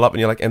throws the ball up, and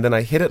you're like, and then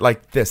I hit it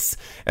like this,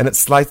 and it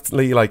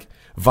slightly like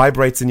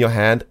vibrates in your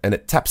hand, and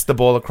it taps the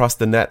ball across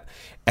the net.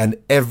 And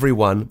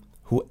everyone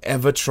who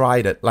ever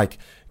tried it, like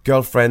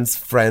girlfriends,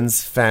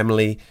 friends,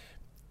 family,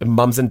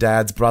 mums and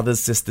dads, brothers,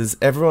 sisters,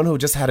 everyone who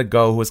just had a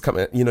go, who was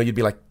coming, you know, you'd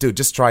be like, dude,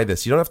 just try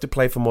this. You don't have to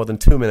play for more than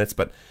 2 minutes,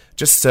 but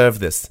just serve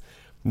this.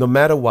 No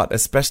matter what,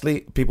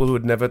 especially people who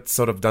had never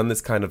sort of done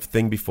this kind of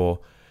thing before,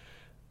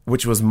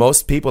 which was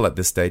most people at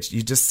this stage,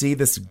 you just see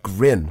this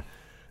grin.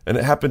 And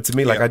it happened to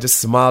me, like, I just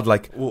smiled,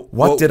 like,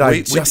 what did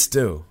I just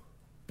do?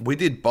 We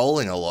did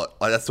bowling a lot.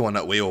 Like, that's the one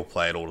that we all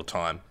played all the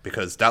time,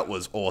 because that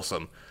was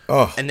awesome.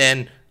 Oh. And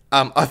then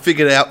I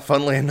figured out,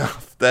 funnily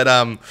enough, that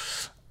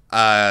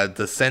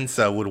the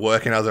sensor would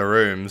work in other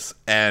rooms,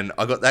 and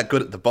I got that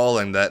good at the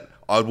bowling that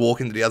I'd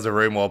walk into the other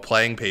room while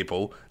playing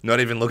people, not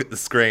even look at the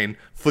screen,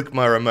 flick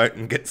my remote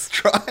and get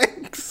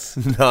strikes.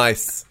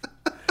 Nice.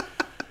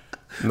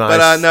 Nice.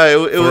 But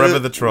no, it Forever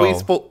was the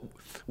troll.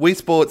 Wii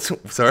Sports,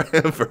 sorry,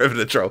 forever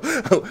the troll.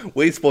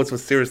 Wii Sports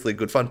was seriously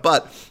good fun.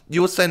 But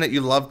you were saying that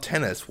you love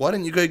tennis. Why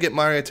didn't you go get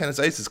Mario Tennis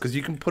Aces? Because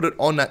you can put it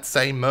on that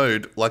same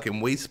mode like in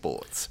Wii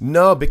Sports.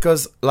 No,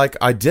 because like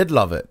I did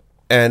love it,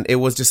 and it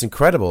was just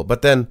incredible.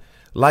 But then,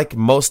 like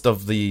most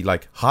of the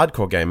like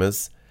hardcore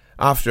gamers,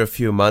 after a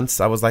few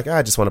months, I was like,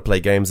 I just want to play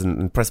games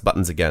and press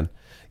buttons again.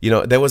 You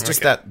know, there was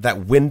just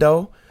that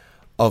window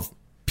of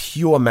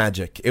pure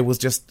magic. It was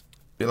just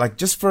like,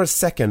 just for a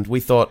second, we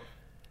thought,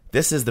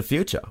 this is the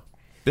future.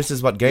 This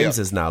is what games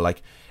is now.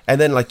 Like, and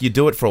then like you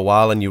do it for a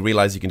while and you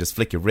realize you can just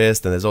flick your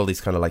wrist, and there's all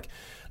these kind of like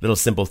little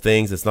simple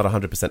things. It's not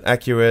 100%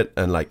 accurate,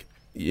 and like,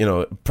 you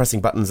know, pressing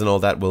buttons and all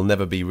that will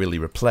never be really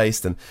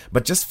replaced.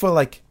 But just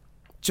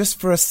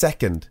for a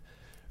second,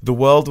 the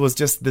world was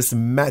just this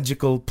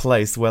magical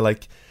place where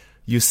like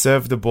you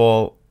serve the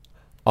ball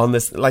on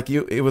this, like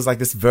it was like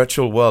this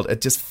virtual world. It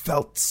just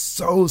felt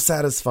so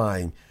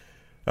satisfying.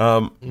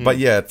 But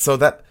yeah, so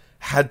that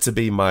had to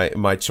be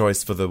my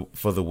choice for the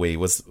Wii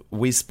was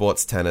Wii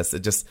Sports Tennis. It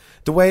just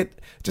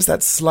just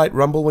that slight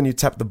rumble when you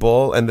tap the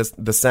ball and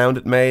the sound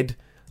it made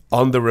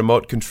on the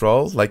remote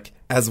control, like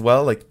as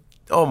well, like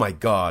oh my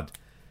god,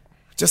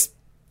 just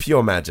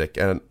pure magic.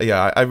 And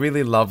yeah, I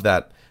really love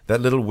that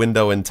little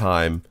window in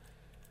time.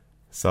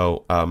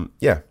 So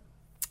yeah,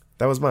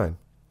 that was mine.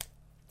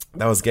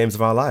 That was Games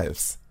of Our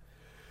Lives.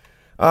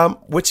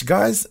 Which,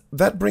 guys,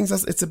 that brings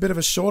us... It's a bit of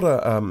a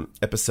shorter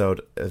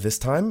episode this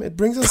time. It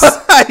brings us...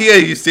 Yeah, are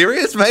you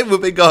serious, mate?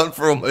 We've been going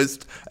for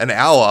almost an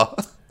hour.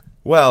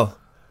 Well,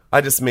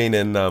 I just mean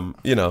in,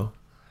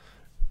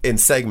 in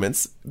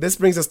segments. This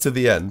brings us to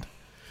the end.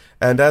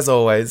 And as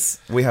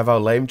always, we have our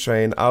lame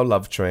train, our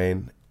love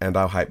train, and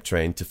our hype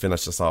train to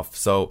finish us off.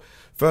 So,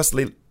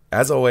 firstly,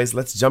 as always,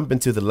 let's jump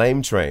into the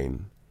lame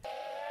train.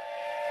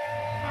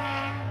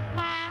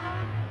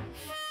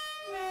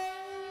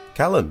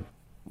 Callan,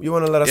 you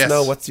want to let us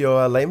know what's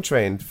your lame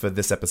train for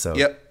this episode?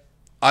 Yep.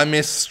 I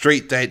miss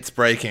street dates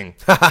breaking.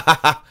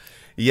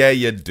 Yeah,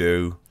 you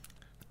do.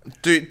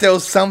 Dude, there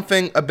was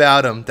something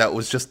about them that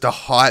was just a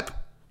hype.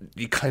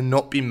 You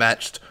cannot be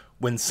matched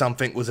when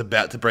something was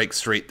about to break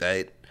street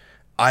date.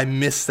 I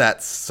miss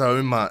that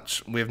so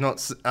much. We've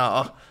not...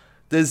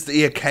 there's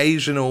the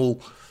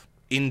occasional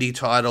indie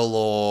title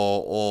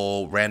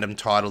or random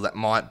title that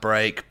might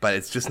break, but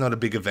it's just not a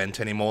big event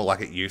anymore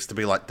like it used to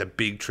be. Like the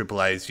big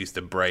AAAs used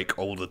to break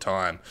all the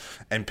time,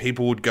 and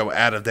people would go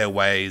out of their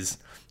ways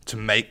to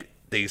make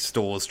these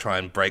stores try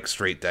and break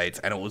street dates,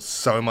 and it was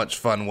so much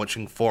fun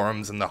watching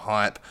forums and the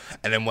hype.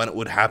 And then when it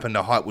would happen,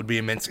 the hype would be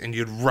immense, and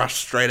you'd rush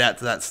straight out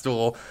to that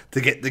store to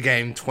get the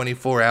game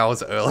 24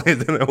 hours earlier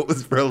than it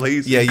was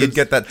released. Yeah, you'd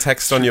get that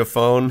text on your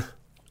phone.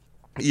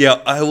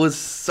 Yeah, it was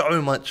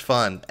so much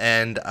fun.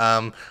 And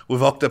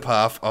with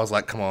Octopath, I was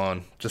like, come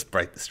on, just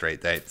break the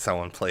street date,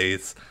 someone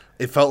please.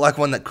 It felt like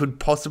one that could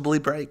possibly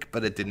break,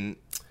 but it didn't.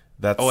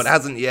 It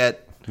hasn't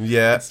yet.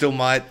 Yeah. It still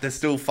might. There's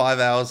still 5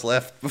 hours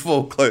left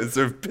before close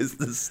of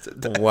business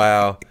today.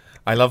 Wow.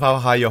 I love how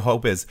high your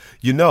hope is.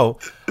 You know,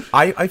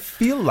 I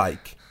feel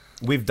like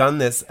we've done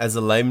this as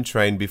a lame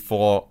train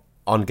before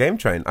on Game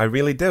Train. I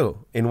really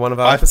do. In one of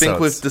our episodes. I think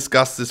we've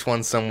discussed this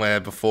one somewhere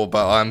before,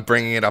 but I'm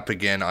bringing it up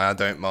again. I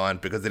don't mind,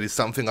 because it is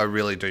something I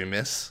really do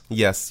miss.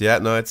 Yes, yeah,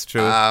 no, it's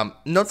true.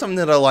 Not something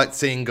that I like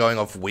seeing going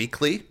off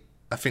weekly.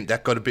 I think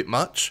that got a bit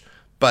much.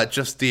 But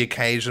just the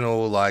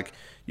occasional, like,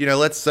 you know,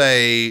 let's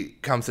say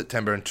come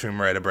September and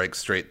Tomb Raider breaks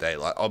street date.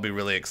 Like, I'll be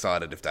really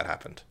excited if that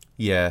happened.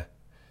 Yeah.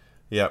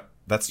 Yep,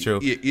 that's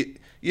true.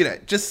 You know,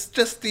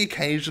 just the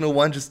occasional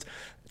one just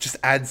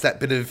adds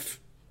that bit of...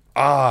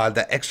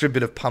 that extra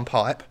bit of pump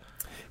hype.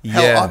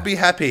 Hell, Yeah. I'd be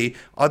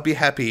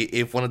happy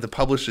if one of the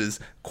publishers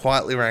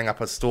quietly rang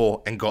up a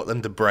store and got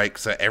them to break,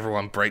 so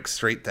everyone breaks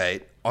street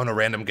date on a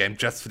random game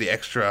just for the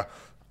extra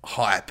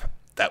hype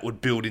that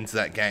would build into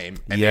that game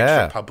and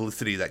extra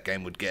publicity that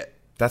game would get.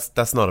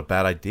 That's not a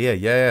bad idea.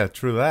 Yeah,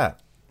 true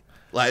that.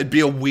 Like, it'd be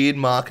a weird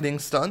marketing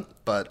stunt,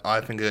 but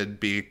I think it'd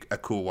be a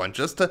cool one.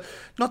 Just to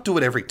not do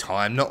it every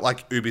time. Not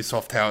like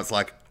Ubisoft, how it's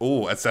like,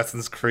 oh,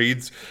 Assassin's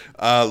Creed's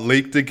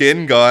leaked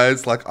again,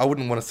 guys. Like, I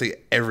wouldn't want to see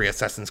every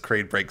Assassin's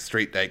Creed break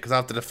street date, because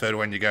after the third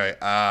one, you go,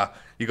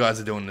 you guys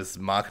are doing this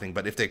marketing.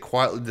 But if they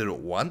quietly did it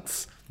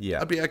once,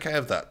 I'd be okay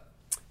with that.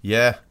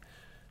 Yeah,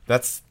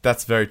 that's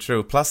very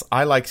true. Plus,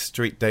 I like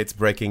street dates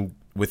breaking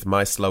with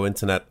my slow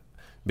internet,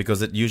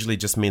 because it usually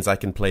just means I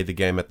can play the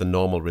game at the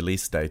normal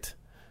release date.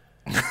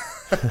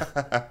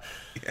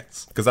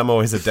 Yes, because I'm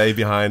always a day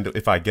behind.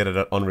 If I get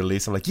it on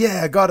release, I'm like,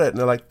 yeah, I got it, and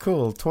they're like,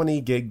 cool,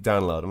 20 gig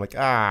download. I'm like,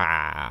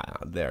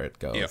 there it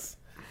goes.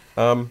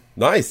 Yep.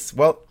 Nice.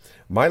 Well,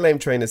 my lame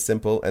train is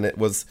simple, and it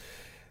was,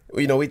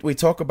 you know, we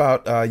talk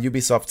about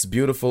Ubisoft's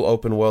beautiful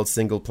open world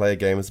single player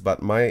games,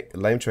 but my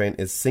lame train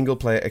is single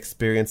player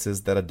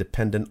experiences that are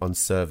dependent on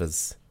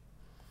servers.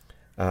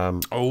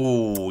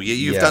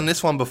 You've done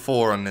this one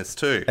before on this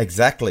too.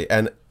 Exactly,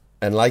 and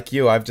like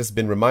you, I've just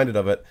been reminded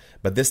of it,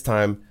 but this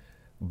time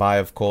by,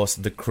 of course,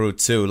 The Crew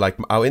 2. Like,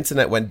 our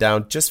internet went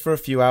down just for a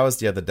few hours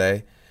the other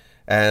day,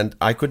 and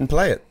I couldn't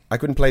play it. I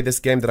couldn't play this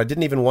game that I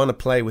didn't even want to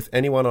play with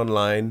anyone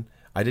online.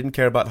 I didn't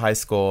care about high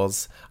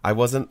scores. I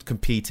wasn't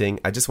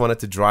competing. I just wanted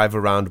to drive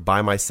around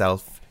by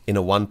myself in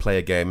a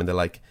one-player game, and they're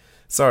like,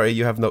 sorry,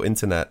 you have no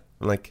internet.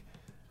 I'm like,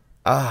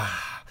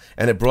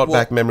 and it brought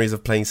back memories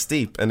of playing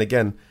Steep, and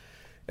again...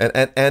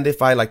 And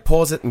if I like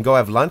pause it and go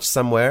have lunch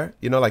somewhere,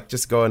 you know, like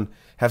just go and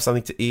have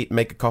something to eat,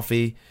 make a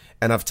coffee,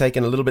 and I've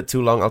taken a little bit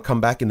too long, I'll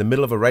come back in the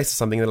middle of a race or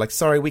something, and they're like,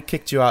 sorry, we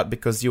kicked you out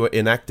because you were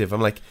inactive.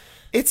 I'm like,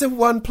 it's a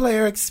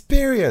one-player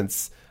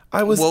experience.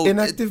 I was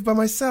inactive by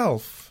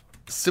myself.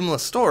 Similar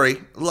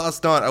story.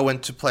 Last night I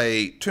went to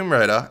play Tomb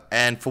Raider,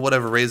 and for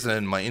whatever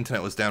reason, my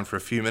internet was down for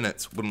a few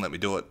minutes. Wouldn't let me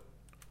do it.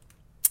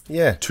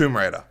 Yeah. Tomb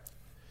Raider.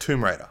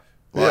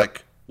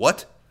 Like,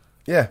 what?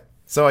 Yeah.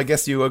 So I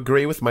guess you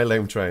agree with my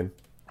lame train.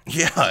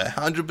 Yeah,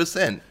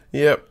 100%.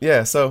 Yep,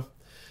 yeah, so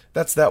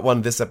that's that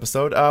one this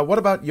episode. What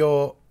about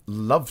your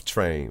love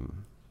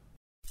train?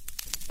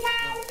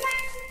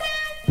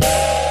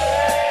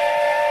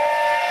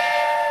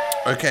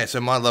 Okay, so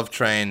my love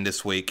train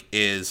this week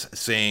is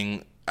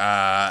seeing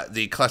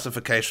the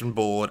classification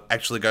board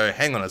actually go,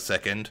 hang on a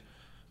second,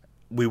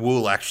 we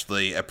will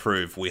actually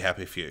approve We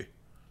Happy Few.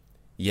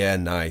 Yeah,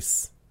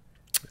 nice.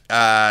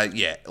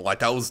 Yeah, like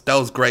that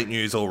was great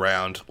news all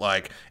round.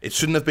 Like, it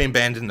shouldn't have been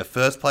banned in the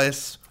first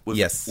place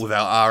with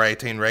our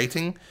R18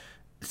 rating.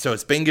 So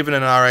it's been given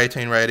an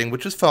R18 rating,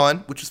 which is fine,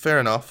 which is fair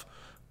enough.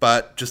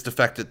 But just the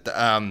fact that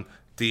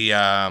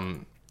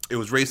it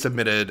was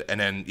resubmitted,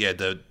 and then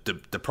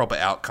the proper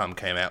outcome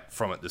came out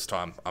from it this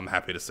time. I'm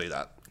happy to see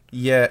that.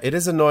 Yeah, it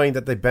is annoying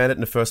that they banned it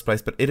in the first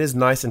place, but it is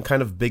nice and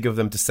kind of big of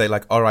them to say,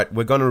 like, all right,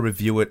 we're going to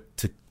review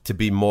it to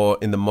be more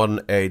in the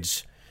modern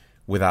age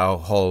with our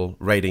whole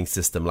rating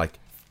system. Like,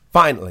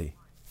 finally,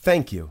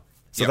 thank you.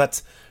 So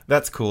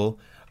that's cool.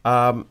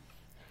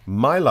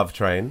 My love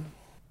train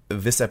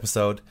this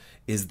episode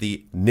is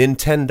the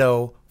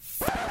Nintendo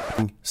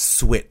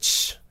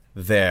Switch.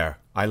 There,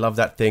 I love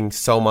that thing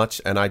so much,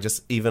 and I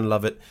just even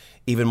love it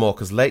even more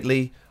because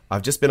lately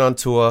I've just been on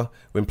tour,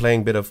 been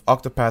playing a bit of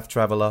Octopath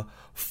Traveler,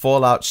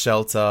 Fallout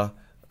Shelter,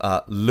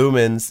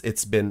 Lumens.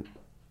 It's been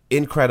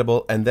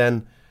incredible, and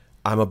then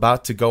I'm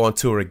about to go on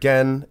tour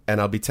again,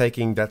 and I'll be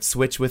taking that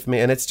Switch with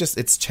me, and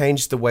it's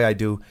changed the way I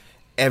do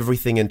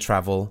everything in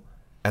travel,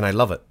 and I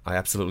love it. I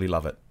absolutely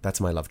love it. That's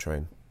my love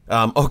train.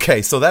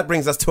 Okay, so that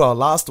brings us to our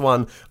last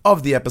one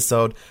of the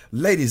episode.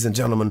 Ladies and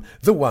gentlemen,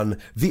 the one,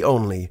 the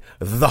only,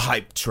 the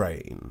Hype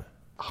Train.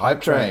 Hype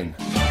Train.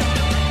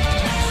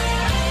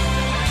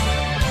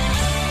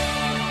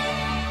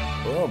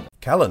 Oh,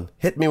 Callan,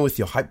 hit me with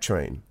your Hype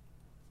Train.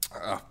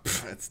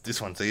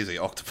 This one's easy.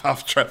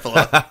 Octopath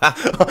Traveler.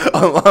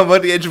 I'm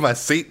on the edge of my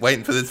seat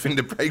waiting for this thing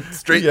to break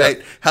straight. Yeah.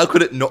 How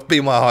could it not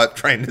be my hype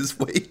train this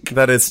week?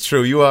 That is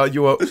true. You are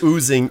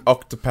oozing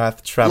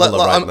Octopath Traveler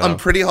right now. I'm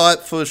pretty hyped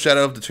for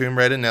Shadow of the Tomb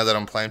Raider now that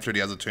I'm playing through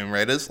the other Tomb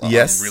Raiders.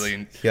 Yes. I'm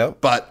really,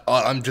 but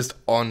I'm just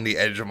on the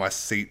edge of my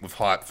seat with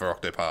hype for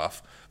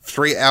Octopath.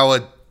 3-hour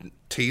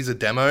teaser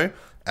demo,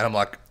 and I'm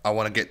like, I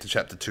want to get to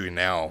chapter 2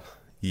 now.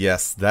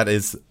 Yes, that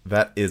is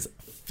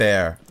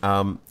fair.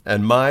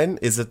 And mine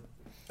is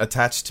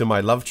attached to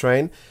my love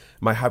train.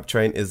 My hype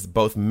train is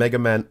both Mega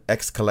Man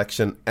X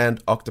Collection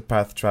and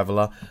Octopath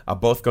Traveler are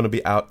both going to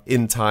be out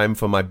in time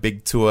for my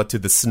big tour to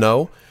the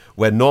snow,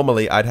 where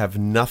normally I'd have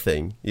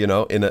nothing, in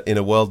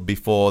a world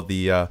before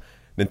the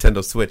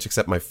Nintendo Switch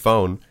except my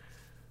phone.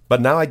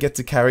 But now I get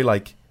to carry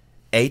like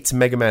 8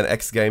 Mega Man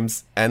X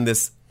games and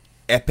this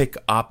epic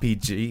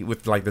RPG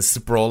with like the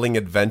sprawling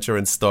adventure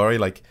and story.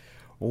 Like,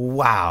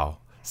 wow.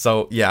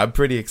 So yeah, I'm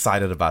pretty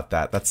excited about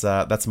that.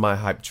 That's my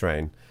hype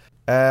train.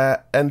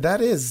 And that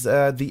is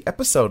the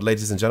episode,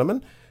 ladies and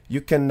gentlemen.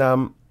 You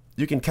can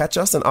catch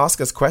us and ask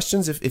us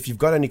questions if you've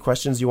got any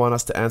questions you want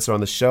us to answer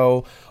on the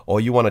show, or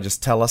you want to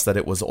just tell us that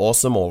it was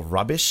awesome or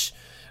rubbish.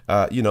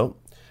 Jump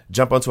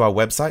onto our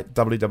website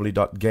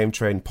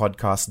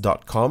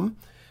www.gametrainpodcast.com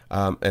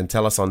and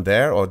tell us on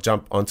there, or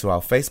jump onto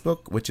our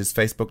Facebook, which is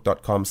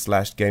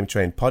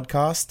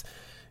facebook.com/GameTrainPodcast.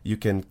 You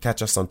can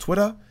catch us on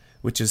Twitter,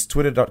 which is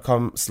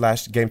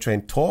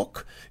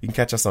twitter.com/GameTrainTalk. You can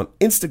catch us on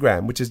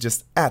Instagram, which is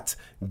just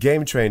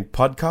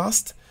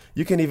 @GameTrainPodcast.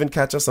 You can even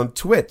catch us on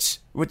Twitch,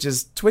 which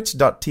is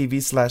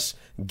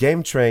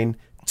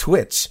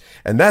twitch.tv/GameTrainTwitch.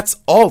 And that's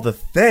all the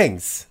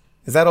things.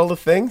 Is that all the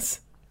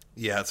things?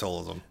 Yeah, that's all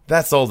of them.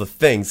 That's all the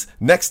things.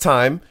 Next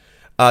time,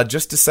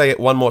 just to say it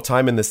one more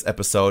time in this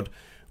episode,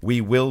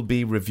 we will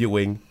be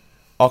reviewing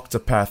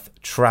Octopath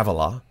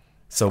Traveler.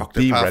 So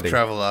be ready. Octopath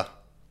Traveler.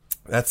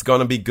 That's going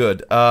to be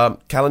good.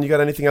 Callan, you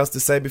got anything else to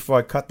say before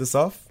I cut this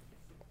off?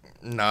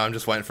 No, I'm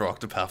just waiting for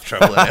Octopath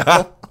Traveler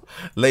now.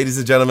 Ladies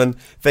and gentlemen,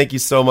 thank you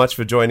so much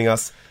for joining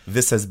us.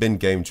 This has been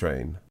Game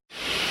Train.